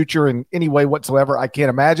Ewing's future in any way whatsoever, I can't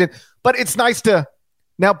imagine. But it's nice to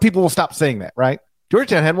 – now people will stop saying that, right?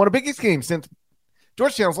 Georgetown hadn't won a Big East game since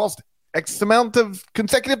Georgetown's lost X amount of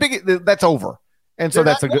consecutive Big East. That's over. And so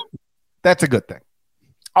that's a good thing.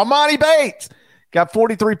 Amani Bates got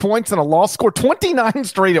 43 points and a loss, scored 29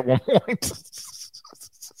 straight at one point.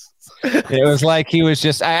 It was like he was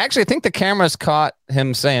just – I actually think the cameras caught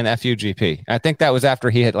him saying FUGP. I think that was after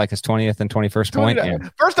he hit his 20th and 21st point. Yeah.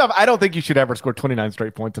 First off, I don't think you should ever score 29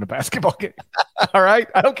 straight points in a basketball game. All right?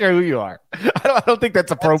 I don't care who you are. I don't think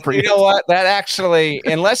that's appropriate. You know what? That actually –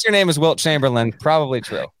 unless your name is Wilt Chamberlain, probably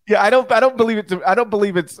true. Yeah, I don't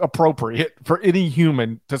believe it's appropriate for any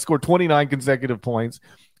human to score 29 consecutive points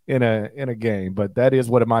in a game, but that is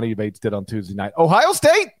what Amani Bates did on Tuesday night. Ohio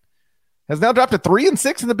State has now dropped to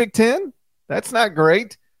 3-6 in the Big Ten. That's not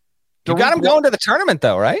great. You got him going to the tournament,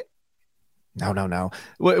 though, right? No.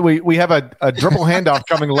 We have a dribble handoff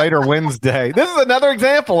coming later Wednesday. This is another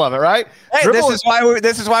example of it, right? Hey, this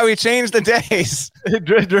is why we changed the days.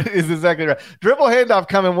 Is exactly right. Dribble handoff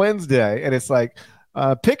coming Wednesday, and it's like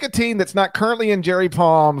pick a team that's not currently in Jerry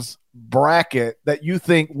Palm's bracket that you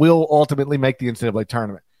think will ultimately make the NCAA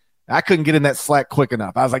tournament. I couldn't get in that slack quick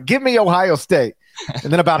enough. I was like, give me Ohio State.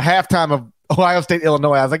 And then about halftime of Ohio State,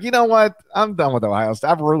 Illinois, I was like, you know what? I'm done with Ohio State.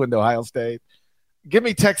 I've ruined Ohio State. Give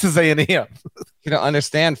me Texas A&M. You don't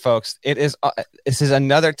understand, folks. This is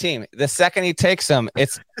another team. The second he takes them,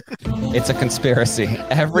 it's a conspiracy.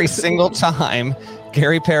 Every single time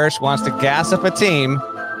Gary Parrish wants to gas up a team,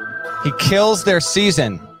 he kills their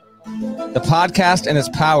season. The podcast and its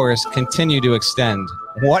powers continue to extend.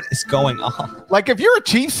 What is going on? If you're a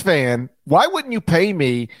Chiefs fan, why wouldn't you pay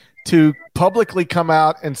me to publicly come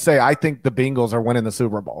out and say, I think the Bengals are winning the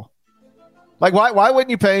Super Bowl? Why wouldn't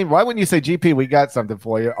you pay? Why wouldn't you say, GP, we got something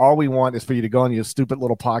for you? All we want is for you to go on your stupid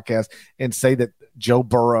little podcast and say that Joe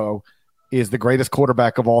Burrow is the greatest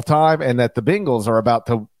quarterback of all time and that the Bengals are about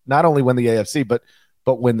to not only win the AFC, but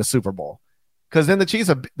win the Super Bowl. because then the Chiefs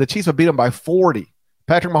will beat them by 40.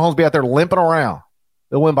 Patrick Mahomes will be out there limping around.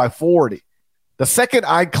 They'll win by 40. The second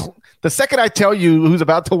I tell you who's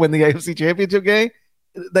about to win the AFC Championship game,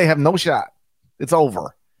 they have no shot. It's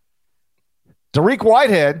over. Dariq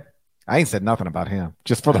Whitehead, I ain't said nothing about him.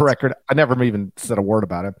 Just for the record, I never even said a word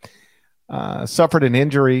about him. Suffered an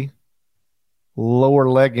injury, lower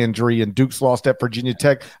leg injury, and Duke's lost at Virginia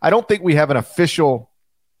Tech. I don't think we have an official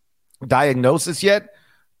diagnosis yet,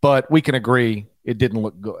 but we can agree it didn't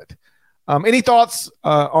look good. Any thoughts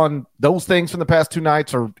on those things from the past 2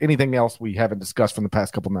 nights, or anything else we haven't discussed from the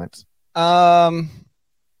past couple nights? I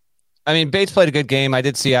mean, Bates played a good game. I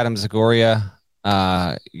did see Adam Zagoria,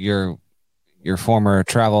 your former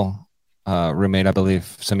travel roommate, I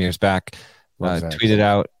believe, some years back, tweeted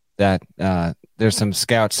out that there's some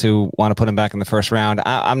scouts who want to put him back in the first round.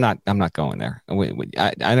 I'm not going there.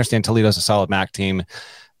 I understand Toledo's a solid MAC team,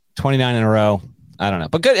 29 in a row. I don't know,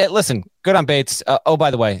 but good. Listen, good on Bates. Oh,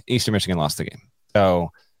 by the way, Eastern Michigan lost the game.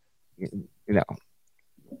 So, what do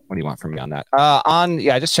you want from me on that?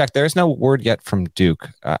 I just checked. There's no word yet from Duke.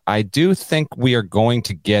 I do think we are going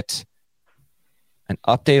to get an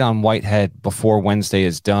update on Whitehead before Wednesday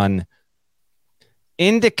is done.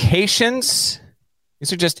 Indications,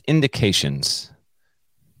 these are just indications,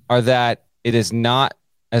 are that it is not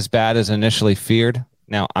as bad as initially feared.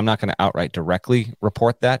 Now, I'm not going to outright directly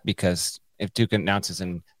report that, because if Duke announces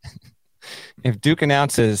in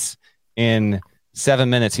 7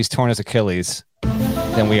 minutes he's torn his Achilles,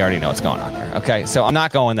 then we already know what's going on here. Okay, so I'm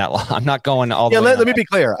not going that long. I'm not going all the way. Let me be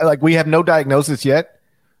clear. Like, we have no diagnosis yet.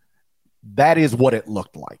 That is what it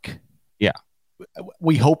looked like. Yeah.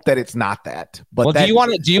 We hope that it's not that. But do you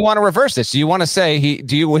want to reverse this? Do you want to say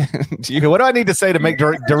what do I need to say to make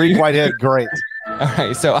Dariq Whitehead great? All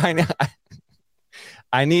right, so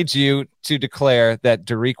I need you to declare that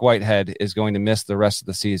Dariq Whitehead is going to miss the rest of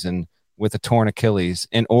the season with a torn Achilles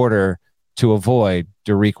in order to avoid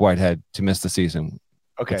Dariq Whitehead to miss the season.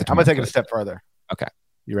 Okay, I'm going to take it a step further. Okay.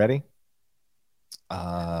 You ready?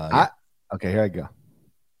 Yeah. Okay, here I go.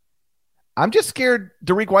 I'm just scared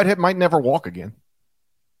Dariq Whitehead might never walk again.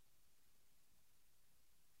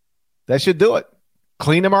 That should do it.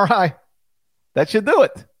 Clean MRI. That should do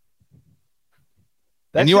it.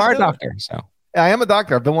 And you are a doctor, so. I am a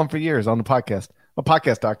doctor. I've been one for years on the podcast. A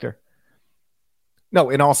podcast doctor. No,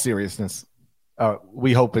 in all seriousness,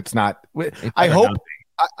 we hope it's not. I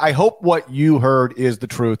hope what you heard is the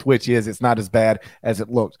truth, which is it's not as bad as it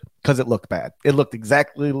looked, because it looked bad. It looked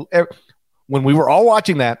exactly when we were all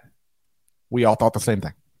watching that. We all thought the same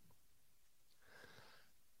thing.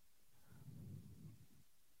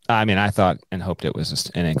 I mean, I thought and hoped it was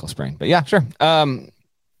just an ankle sprain, but yeah, sure. I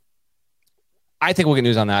think we'll get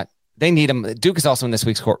news on that. They need him. Duke is also in this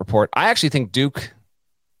week's court report. I actually think Duke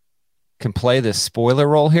can play this spoiler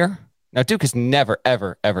role here. Now, Duke is never,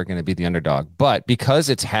 ever, ever going to be the underdog, but because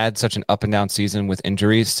it's had such an up and down season with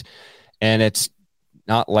injuries, and it's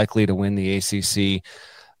not likely to win the ACC,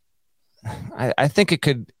 I think it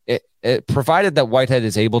could, provided that Whitehead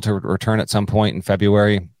is able to return at some point in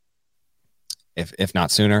February, if not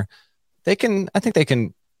sooner, I think they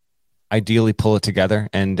can ideally pull it together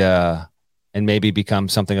and maybe become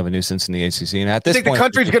something of a nuisance in the ACC. And at this point, the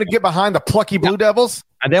country's going to get behind the plucky Blue Devils?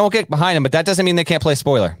 And they won't get behind them, but that doesn't mean they can't play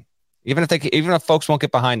spoiler. Even if folks won't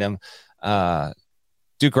get behind them,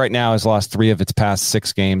 Duke right now has lost 3 of its past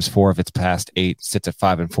 6 games, 4 of its past 8, sits at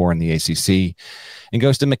 5-4 in the ACC, and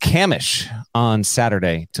goes to McCamish on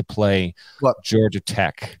Saturday to play Georgia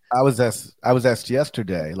Tech. I was asked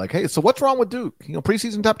yesterday, like, hey, so what's wrong with Duke?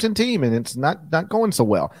 Preseason top 10 team, and it's not going so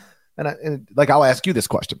well. And I'll ask you this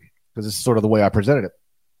question, because this is sort of the way I presented it.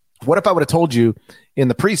 What if I would have told you in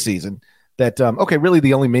the preseason that, really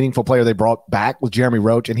the only meaningful player they brought back was Jeremy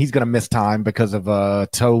Roach, and he's going to miss time because of a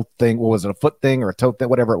toe thing. What was it, a foot thing or a toe thing,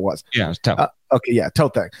 whatever it was? Yeah, it was toe. Toe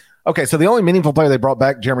thing. Okay, so the only meaningful player they brought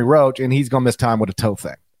back, Jeremy Roach, and he's going to miss time with a toe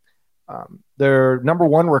thing. Their number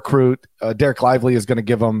 1 recruit, Derek Lively, is going to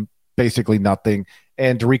give them basically nothing,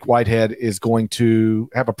 and Dariq Whitehead is going to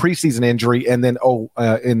have a preseason injury, and then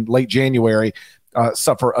in late January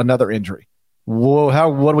suffer another injury.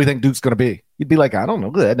 Well, what do we think Duke's going to be? You'd be like, I don't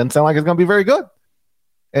know. That doesn't sound like it's going to be very good.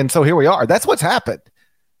 And so here we are. That's what's happened.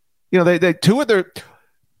 They two of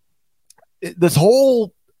this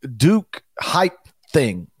whole Duke hype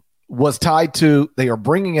thing was tied to, they are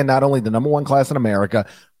bringing in not only the number 1 class in America,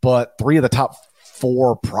 but 3 of the top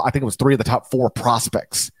 4. I think it was 3 of the top 4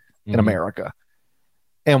 prospects in America.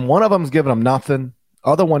 And one of them's giving them nothing.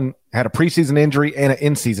 Other one had a preseason injury and an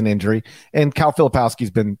in-season injury, and Cal Filipowski's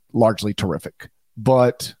been largely terrific.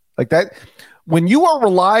 But like that, when you are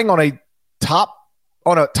relying on a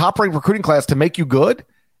top-ranked recruiting class to make you good,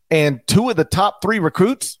 and 2 of the top 3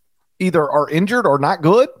 recruits either are injured or not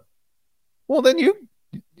good, well, then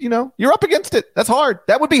you're up against it. That's hard.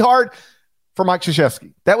 That would be hard for Mike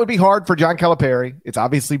Krzyzewski. That would be hard for John Calipari. It's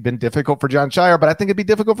obviously been difficult for John Shire, but I think it'd be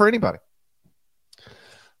difficult for anybody.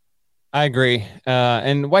 I agree.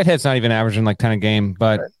 And Whitehead's not even averaging like 10 a game,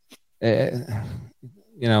 but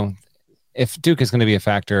if Duke is going to be a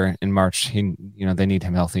factor in March, they need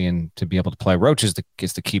him healthy and to be able to play. Roach is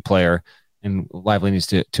the key player, and Lively needs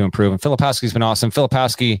to improve. And Filipowski's been awesome.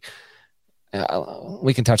 Filipowski,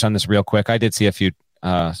 we can touch on this real quick. I did see a few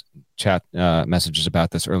chat messages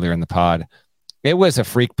about this earlier in the pod. It was a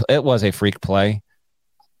freak play.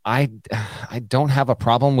 I don't have a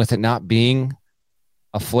problem with it not being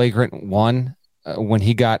a flagrant one when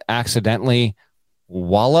he got accidentally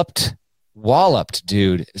walloped,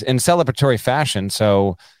 dude, in celebratory fashion.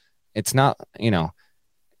 So it's not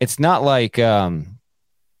like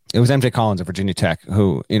it was MJ Collins of Virginia Tech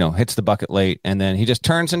who, hits the bucket late, and then he just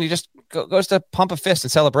turns and he just goes to pump a fist in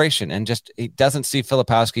celebration, and he doesn't see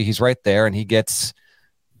Filipowski. He's right there, and he gets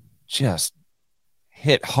just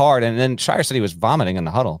hit hard. And then Shire said he was vomiting in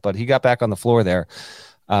the huddle, but he got back on the floor there.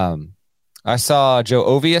 I saw Joe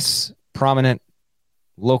Ovius, prominent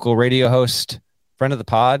local radio host, friend of the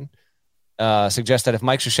pod, suggest that if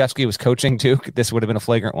Mike Krzyzewski was coaching Duke, this would have been a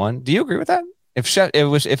flagrant one. Do you agree with that? If it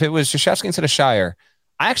was Krzyzewski instead of Shire,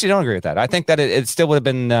 I actually don't agree with that. I think that it still would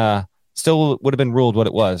have been ruled what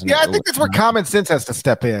it was. Yeah, I think that's where common sense has to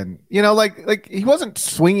step in. Like he wasn't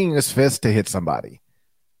swinging his fist to hit somebody.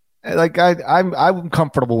 Like I'm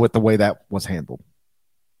comfortable with the way that was handled.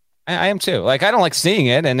 I am too. Like, I don't like seeing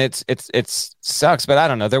it, and it sucks, but I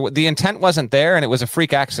don't know. The intent wasn't there, and it was a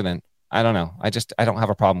freak accident. I don't know. I don't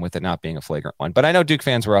have a problem with it not being a flagrant one, but I know Duke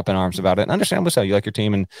fans were up in arms about it, and understandably so. You like your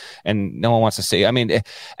team, and no one wants to see. I mean,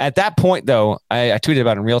 at that point though, I tweeted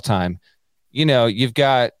about it in real time. You've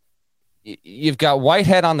got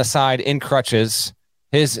Whitehead on the side in crutches,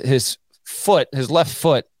 his left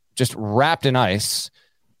foot just wrapped in ice.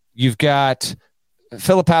 You've got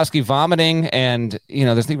Filipowski vomiting, and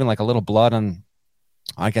there's even like a little blood on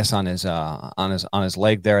his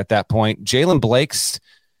leg there at that point. Jalen Blakes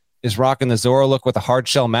is rocking the Zorro look with a hard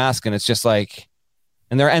shell mask, and it's just like,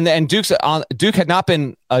 and Duke had not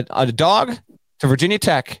been a dog to Virginia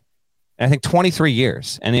Tech in I think 23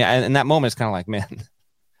 years, and in that moment it's kind of like, man,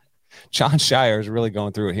 John Shire is really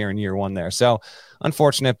going through it here in year 1 there. So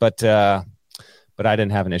unfortunate, but I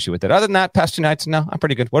didn't have an issue with it. Other than that, past 2 nights, no, I'm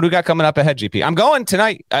pretty good. What do we got coming up ahead, GP? I'm going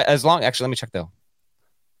tonight. Actually, let me check though.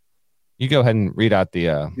 You go ahead and read out the.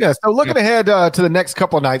 So looking ahead to the next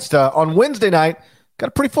couple of nights. On Wednesday night, got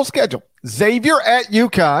a pretty full schedule. Xavier at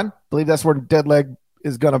UConn. I believe that's where Deadleg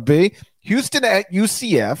is going to be. Houston at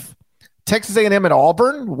UCF. Texas A&M at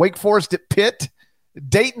Auburn. Wake Forest at Pitt.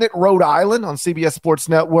 Dayton at Rhode Island on CBS Sports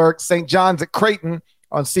Network. St. John's at Creighton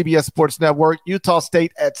on CBS Sports Network. Utah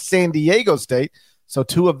State at San Diego State. So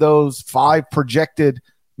 2 of those 5 projected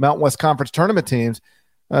Mountain West Conference tournament teams.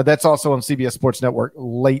 That's also on CBS Sports Network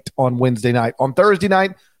late on Wednesday night. On Thursday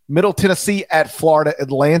night, Middle Tennessee at Florida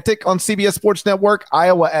Atlantic on CBS Sports Network.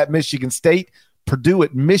 Iowa at Michigan State. Purdue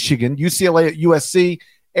at Michigan. UCLA at USC.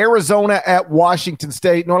 Arizona at Washington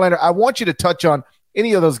State. Norlander, I want you to touch on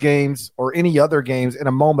any of those games or any other games in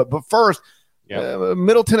a moment. But first,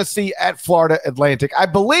 Middle Tennessee at Florida Atlantic. I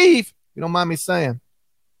believe, if you don't mind me saying,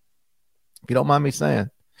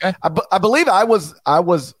 okay. I believe I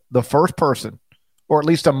was the first person, or at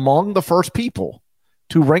least among the first people,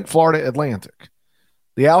 to rank Florida Atlantic.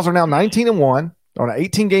 The Owls are now 19-1 on an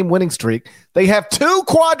 18-game winning streak. They have 2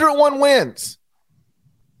 quadrant 1 wins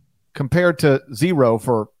compared to 0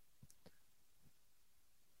 for.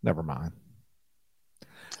 Never mind.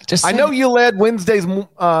 I know you led Wednesday's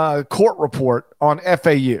court report on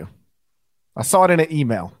FAU. I saw it in an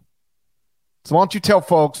email. So why don't you tell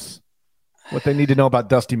folks what they need to know about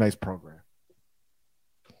Dusty May's program?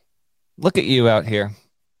 Look at you out here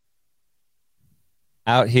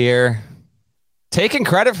taking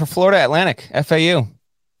credit for Florida Atlantic, FAU.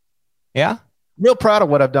 Yeah? Real proud of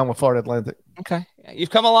what I've done with Florida Atlantic. Okay. You've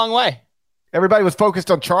come a long way. Everybody was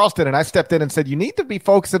focused on Charleston, and I stepped in and said, you need to be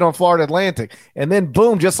focusing on Florida Atlantic. And then,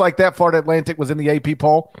 boom, just like that, Florida Atlantic was in the AP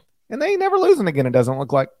poll, and they ain't never losing again, it doesn't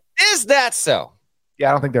look like. Is that so? Yeah,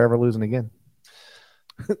 I don't think they're ever losing again.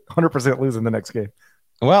 100% losing the next game.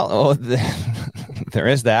 Well, there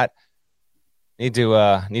is that. Need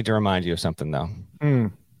to remind you of something, though.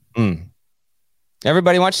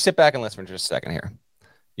 Everybody, why don't you sit back and listen for just a second here?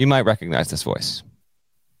 You might recognize this voice.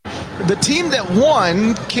 The team that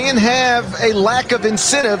won can have a lack of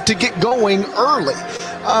incentive to get going early.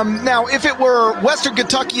 Now, if it were Western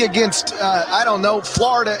Kentucky against, I don't know,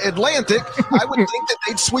 Florida Atlantic, I would think that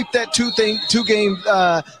they'd sweep that two-game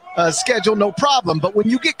schedule, no problem. But when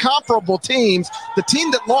you get comparable teams, the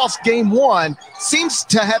team that lost game one seems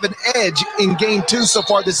to have an edge in game two so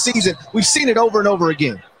far this season. We've seen it over and over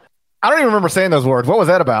again. I don't even remember saying those words. What was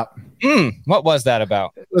that about? What was that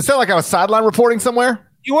about? It sounded like I was sideline reporting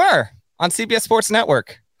somewhere. You were on CBS Sports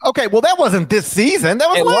Network. Okay, well, that wasn't this season. That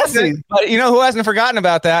was last season. But you know who hasn't forgotten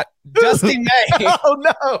about that? Dusty May. Oh,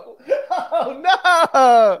 no. Oh,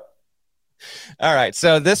 no. All right,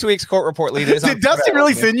 so this week's court report lead is. Did Dusty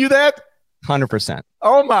really send you that? 100%.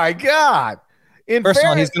 Oh my God! First of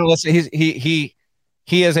all, he's going to listen. He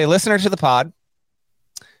is a listener to the pod,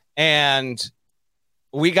 and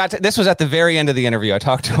we got to, this was at the very end of the interview. I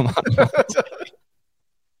talked to him on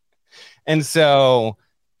and so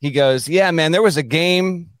he goes, "Yeah, man, there was a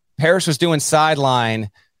game. Parrish was doing sideline.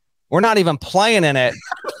 We're not even playing in it."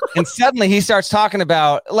 And suddenly he starts talking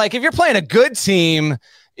about, like, if you're playing a good team,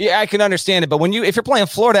 yeah, I can understand it. But if you're playing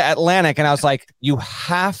Florida Atlantic, and I was like, you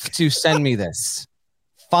have to send me this.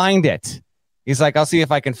 Find it. He's like, I'll see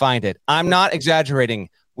if I can find it. I'm not exaggerating.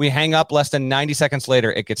 We hang up less than 90 seconds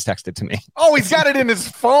later. It gets texted to me. Oh, he's got it in his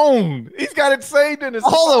phone. He's got it saved in his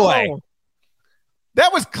phone. All the way.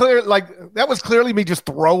 That was clear. Like, that was clearly me just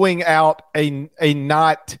throwing out a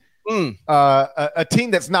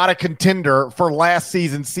team that's not a contender for last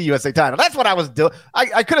season's CUSA title. That's what I was doing.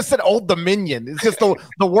 I could have said Old Dominion. It's just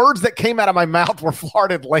the words that came out of my mouth were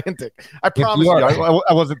Florida Atlantic. I promise you,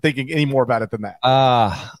 I wasn't thinking any more about it than that.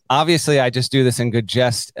 Obviously, I just do this in good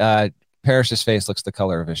jest. Parrish's face looks the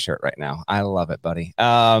color of his shirt right now. I love it, buddy.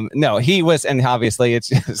 No, he was, and obviously it's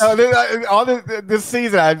just this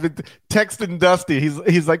season I've been texting Dusty.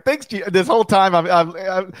 He's like, thanks. This whole time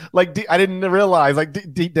I'm like, I didn't realize,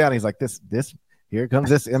 like, deep down he's like, this here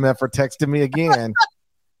comes this MF for texting me again.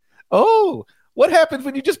 Oh, what happens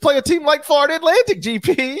when you just play a team like Florida Atlantic,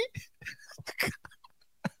 GP?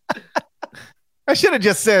 I should have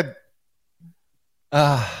just said.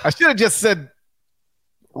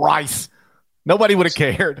 Rice. Nobody would have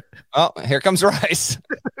cared. Oh, here comes Rice.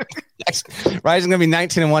 Rice is going to be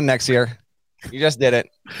 19-1 next year. You just did it.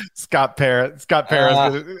 Scott Parris.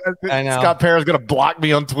 I know. Scott Parris is going to block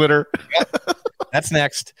me on Twitter. Yep. That's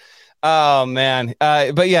next. Oh, man.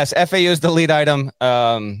 But yes, FAU is the lead item.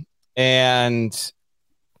 And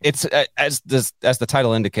it's as the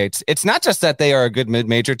title indicates, it's not just that they are a good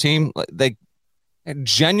mid-major team. They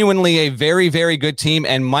genuinely a very, very good team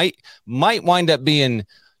and might wind up being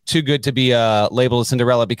too good to be labeled a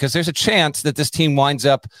Cinderella, because there's a chance that this team winds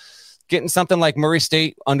up getting something like Murray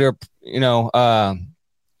State under,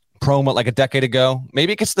 promo like a decade ago.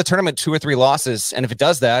 Maybe it gets to the tournament 2 or 3 losses. And if it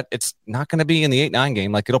does that, it's not going to be in the 8-9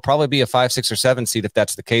 game. Like, it'll probably be a 5, 6, or 7 seed if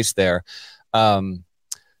that's the case there.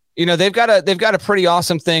 They've got a pretty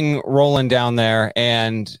awesome thing rolling down there.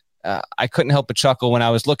 And I couldn't help but chuckle when I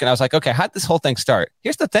was looking. I was like, okay, how'd this whole thing start?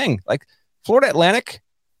 Here's the thing. Like, Florida Atlantic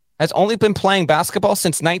has only been playing basketball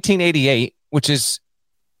since 1988, which is,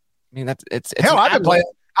 I mean, it's hell.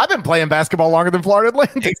 I've been playing basketball longer than Florida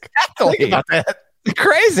Atlantic. Exactly. Think about that.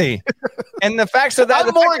 Crazy. And the fact of that,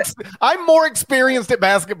 I'm more experienced at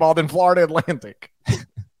basketball than Florida Atlantic.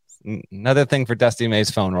 Another thing for Dusty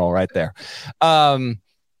May's phone roll right there.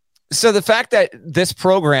 So the fact that this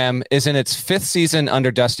program is in its 5th season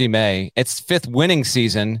under Dusty May, its 5th winning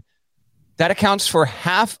season, that accounts for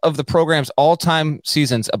half of the program's all-time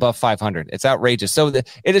seasons above 500. It's outrageous. So it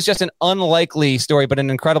is just an unlikely story, but an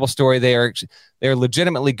incredible story. They're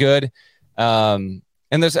legitimately good. And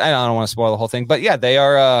I don't want to spoil the whole thing, but yeah, they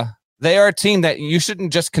are a team that you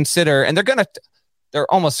shouldn't just consider, and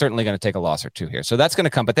they're almost certainly going to take a loss or 2 here. So that's going to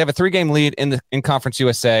come, but they have a 3-game lead in Conference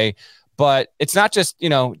USA. But it's not just,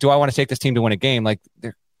 do I want to take this team to win a game? Like,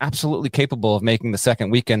 they're absolutely capable of making the second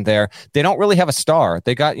weekend there. They don't really have a star.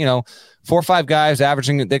 They got, 4 or 5 guys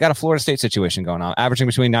averaging. They got a Florida State situation going on, averaging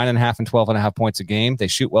between 9.5 and 12.5 points a game. They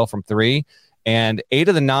shoot well from 3. And 8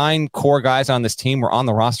 of the 9 core guys on this team were on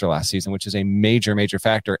the roster last season, which is a major, major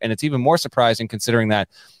factor. And it's even more surprising considering that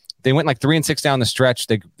they went like 3-6 down the stretch.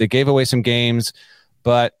 They gave away some games,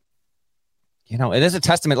 but it is a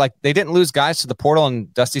testament. Like, they didn't lose guys to the portal,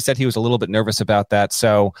 and Dusty said he was a little bit nervous about that.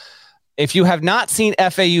 So if you have not seen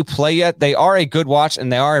FAU play yet, they are a good watch,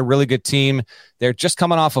 and they are a really good team. They're just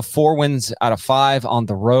coming off of 4 wins out of 5 on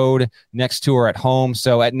the road. Next 2 are at home.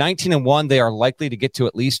 So at 19-1, they are likely to get to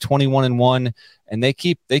at least 21-1, and they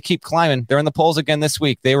keep climbing. They're in the polls again this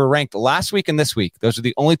week. They were ranked last week and this week. Those are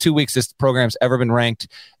the only 2 weeks this program's ever been ranked,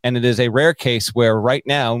 and it is a rare case where right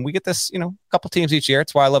now, and we get this, a couple teams each year.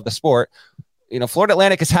 It's why I love the sport. Florida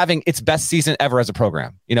Atlantic is having its best season ever as a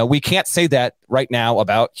program. We can't say that right now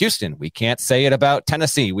about Houston. We can't say it about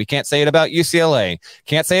Tennessee. We can't say it about UCLA.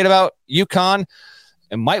 Can't say it about UConn.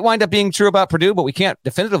 It might wind up being true about Purdue, but we can't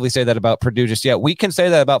definitively say that about Purdue just yet. We can say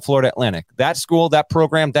that about Florida Atlantic. That school, that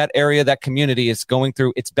program, that area, that community is going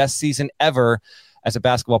through its best season ever as a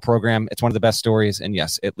basketball program. It's one of the best stories. And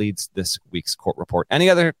yes, it leads this week's court report. Any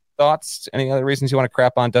other thoughts? Any other reasons you want to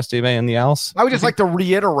crap on Dusty May and the Owls? I would just like to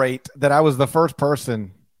reiterate that I was the first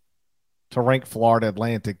person to rank Florida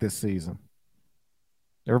Atlantic this season.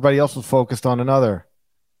 Everybody else was focused on another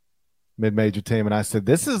mid-major team, and I said,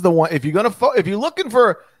 "This is the one. If you're looking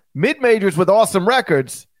for mid-majors with awesome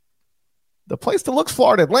records, the place to look's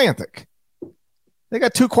Florida Atlantic. They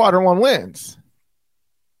got 2 Quad-1 wins."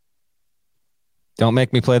 Don't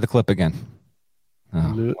make me play the clip again.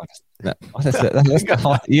 Oh, what is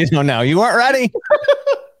that? You don't know. You weren't ready.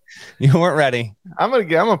 You weren't ready. I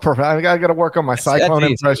got to work on my Cyclone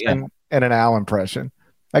impression and an Owl impression.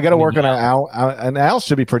 I got to work on an Owl. An Owl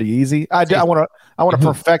should be pretty easy. I want to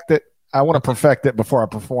perfect it. I want to perfect it before I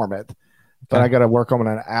perform it, but I got to work on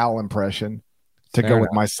an Owl impression to go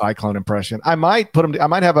with my Cyclone impression. I might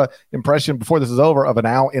have a impression before this is over of an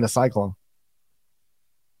owl in a cyclone.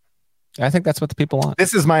 I think that's what the people want.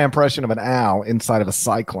 This is my impression of an owl inside of a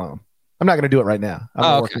cyclone. I'm not going to do it right now.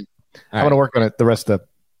 I'm going to work on it the rest of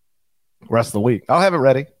the week. I'll have it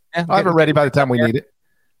ready. I'll have it ready by the time we need it.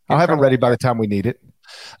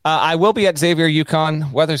 I will be at Xavier,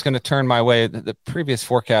 UConn. Weather's going to turn my way. The previous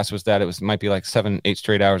forecast was that it might be like 7-8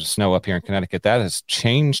 straight hours of snow up here in Connecticut. That has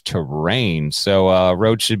changed to rain. So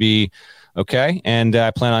road should be okay. And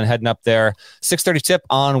I plan on heading up there. 6:30 tip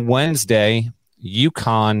on Wednesday.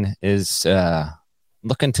 UConn is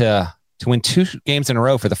looking to win 2 games in a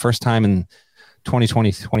row for the first time in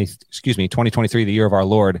 2023, the year of our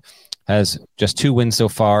Lord. Has just 2 wins so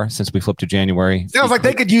far since we flipped to January. Sounds like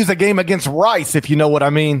they could use a game against Rice, if you know what I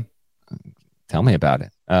mean. Tell me about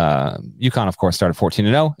it. UConn, of course, started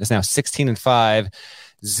 14-0. Is now 16-5.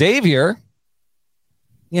 Xavier,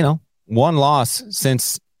 1 loss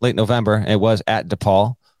since late November. It was at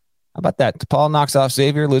DePaul. How about that? DePaul knocks off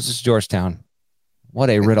Xavier, loses to Georgetown. What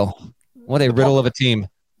a riddle. What a riddle of a team.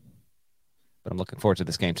 But I'm looking forward to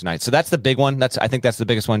this game tonight. So that's the big one. I think that's the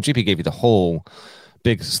biggest one. GP gave you the whole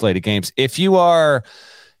big slate of games. If you are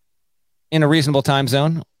in a reasonable time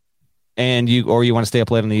zone and you want to stay up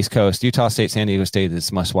late on the East Coast, Utah State, San Diego State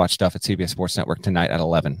is must-watch stuff at CBS Sports Network tonight at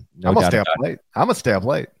 11. I'm going to stay up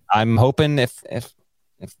late. I'm hoping if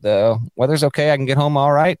the weather's okay, I can get home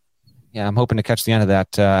all right. Yeah, I'm hoping to catch the end of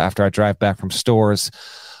that after I drive back from stores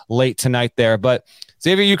late tonight there. But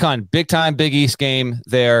Xavier UConn, big time, Big East game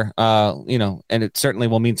there, and it certainly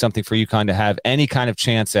will mean something for UConn to have any kind of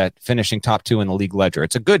chance at finishing top 2 in the league ledger.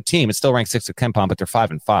 It's a good team. It's still ranked 6th at KenPom, but they're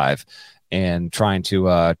 5-5 and trying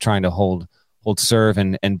to hold serve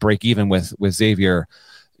and break even with Xavier.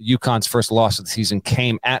 UConn's first loss of the season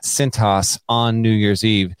came at Cintas on New Year's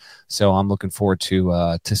Eve. So I'm looking forward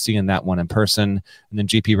to seeing that one in person. And then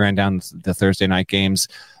GP ran down the Thursday night games.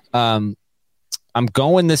 I'm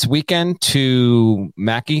going this weekend to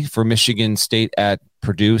Mackey for Michigan State at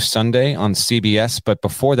Purdue Sunday on CBS. But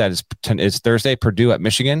before that is Thursday, Purdue at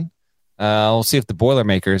Michigan. We'll see if the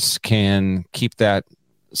Boilermakers can keep that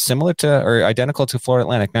similar to or identical to Florida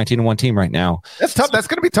Atlantic, 19-1 team right now. That's tough. That's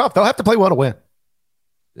going to be tough. They'll have to play well to win.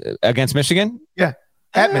 Against Michigan? Yeah,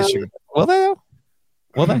 at Michigan. Will they?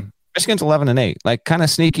 Will they? Michigan's 11-8. Like kind of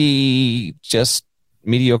sneaky, just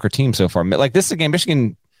mediocre team so far. Like this is a game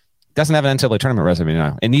Michigan doesn't have an NCAA tournament resume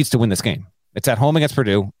now. It needs to win this game. It's at home against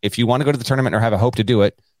Purdue. If you want to go to the tournament or have a hope to do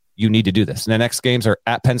it, you need to do this. And the next games are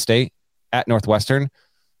at Penn State, at Northwestern.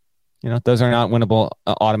 Those are not winnable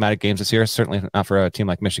automatic games this year. Certainly not for a team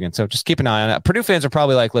like Michigan. So just keep an eye on it. Purdue fans are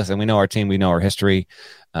probably like, listen, we know our team, we know our history.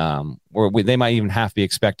 They might even have to be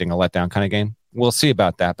expecting a letdown kind of game. We'll see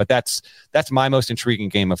about that. But that's my most intriguing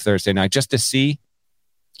game of Thursday night, just to see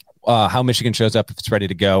how Michigan shows up if it's ready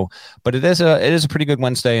to go. But it is a pretty good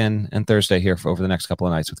Wednesday and Thursday here for over the next couple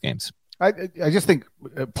of nights with games. I just think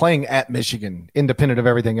playing at Michigan, independent of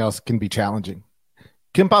everything else, can be challenging.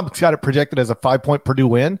 KenPom's got it projected as a 5-point Purdue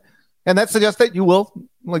win, and that suggests that you will.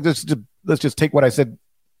 Like let's just take what I said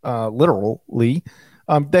literally.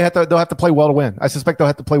 They'll have to play well to win. I suspect they'll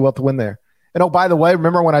have to play well to win there. And oh, by the way,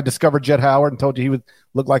 remember when I discovered Jett Howard and told you he would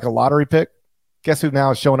look like a lottery pick? Guess who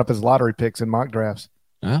now is showing up as lottery picks in mock drafts?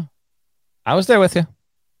 Oh, I was there with you.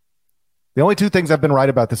 The only 2 things I've been right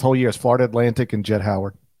about this whole year is Florida Atlantic and Jett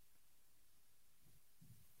Howard.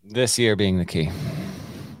 This year being the key.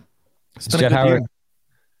 Is Jett Howard?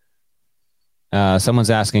 Someone's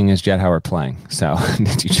asking, is Jett Howard playing? So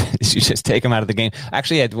did you just take him out of the game?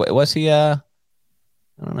 Actually, was he?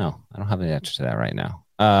 I don't know. I don't have the answer to that right now.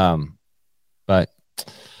 But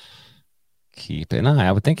keep an eye.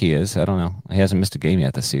 I would think he is. I don't know. He hasn't missed a game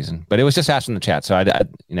yet this season. But it was just asked in the chat, so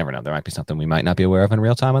you never know. There might be something we might not be aware of in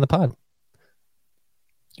real time on the pod.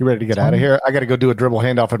 You ready to get out of here? I got to go do a dribble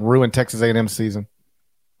handoff and ruin Texas A&M season.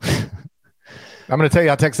 I'm going to tell you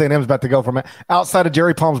how Texas A&M is about to go from outside of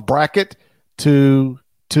Jerry Palm's bracket to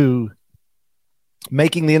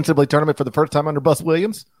making the NCAA tournament for the first time under Bus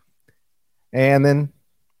Williams. And then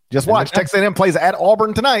just watch. Texas A&M plays at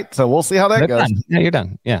Auburn tonight, so we'll see how that goes. Done. Yeah, you're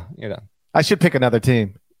done. Yeah, you're done. I should pick another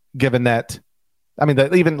team, given that. I mean,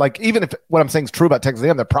 even if what I'm saying is true about Texas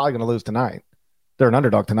A&M, they're probably going to lose tonight. They're an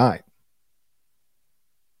underdog tonight.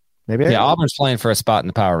 Maybe. Yeah, Auburn's playing for a spot in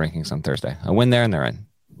the power rankings on Thursday. A win there and they're in.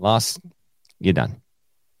 Loss, you're done.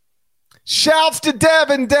 Shouts to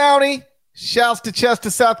Devin Downey. Shouts to Chester,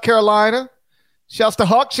 South Carolina. Shouts to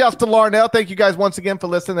Huck. Shouts to Larnell. Thank you guys once again for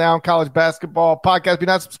listening to the Allen College Basketball Podcast. If you're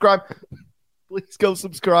not subscribed, please go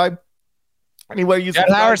subscribe. Anywhere you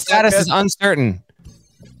subscribe. Our status is uncertain.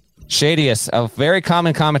 Shadius, a very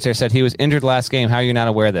common commentator, said he was injured last game. How are you not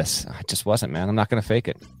aware of this? I just wasn't, man. I'm not going to fake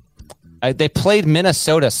it. They played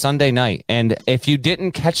Minnesota Sunday night, and if you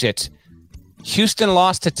didn't catch it, Houston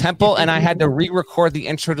lost to Temple, and I had to re-record the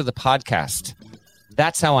intro to the podcast.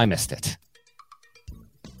 That's how I missed it.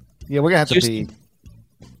 Yeah, we're going to have to be...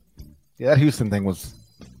 Yeah, that Houston thing was...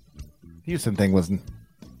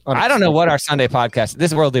 I don't know what our Sunday podcast...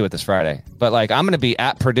 This is what we'll do with this Friday. But, I'm going to be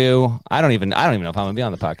at Purdue. I don't even know if I'm going to be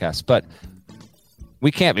on the podcast. But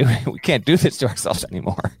we can't do this to ourselves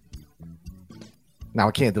anymore. No,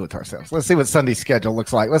 we can't do it to ourselves. Let's see what Sunday's schedule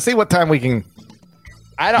looks like. Let's see what time we can...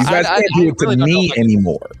 You guys can't do it to me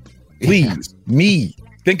anymore. Please, me.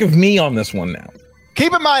 Think of me on this one now.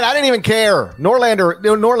 Keep in mind, I didn't even care.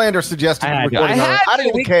 Norlander suggested recording. I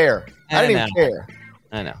didn't even care. I didn't even care.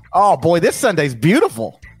 I know. Oh, boy, this Sunday's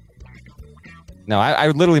beautiful. No, I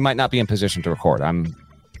literally might not be in position to record. I'm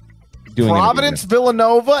doing Providence,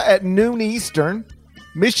 Villanova at noon Eastern.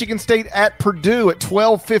 Michigan State at Purdue at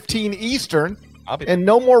 12:15 Eastern. And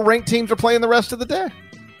no more ranked teams are playing the rest of the day.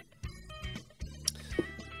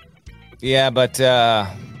 Yeah, but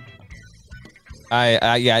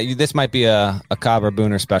this might be a Cobb or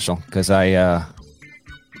Booner special because I'm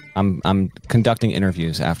conducting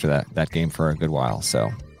interviews after that game for a good while, so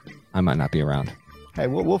I might not be around. Hey,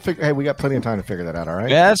 we'll figure. Hey, we got plenty of time to figure that out. All right.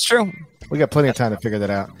 Yeah, that's true. We got plenty of time to figure that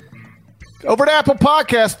out. Over at Apple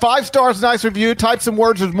Podcasts, 5 stars, nice review. Type some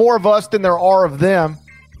words. There's more of us than there are of them.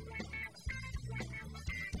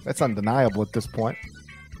 That's undeniable at this point.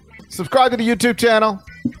 Subscribe to the YouTube channel.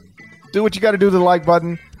 Do what you got to do to the like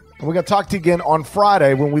button. And we're going to talk to you again on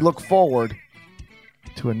Friday when we look forward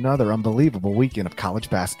to another unbelievable weekend of college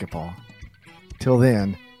basketball. Till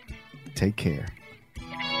then, take care.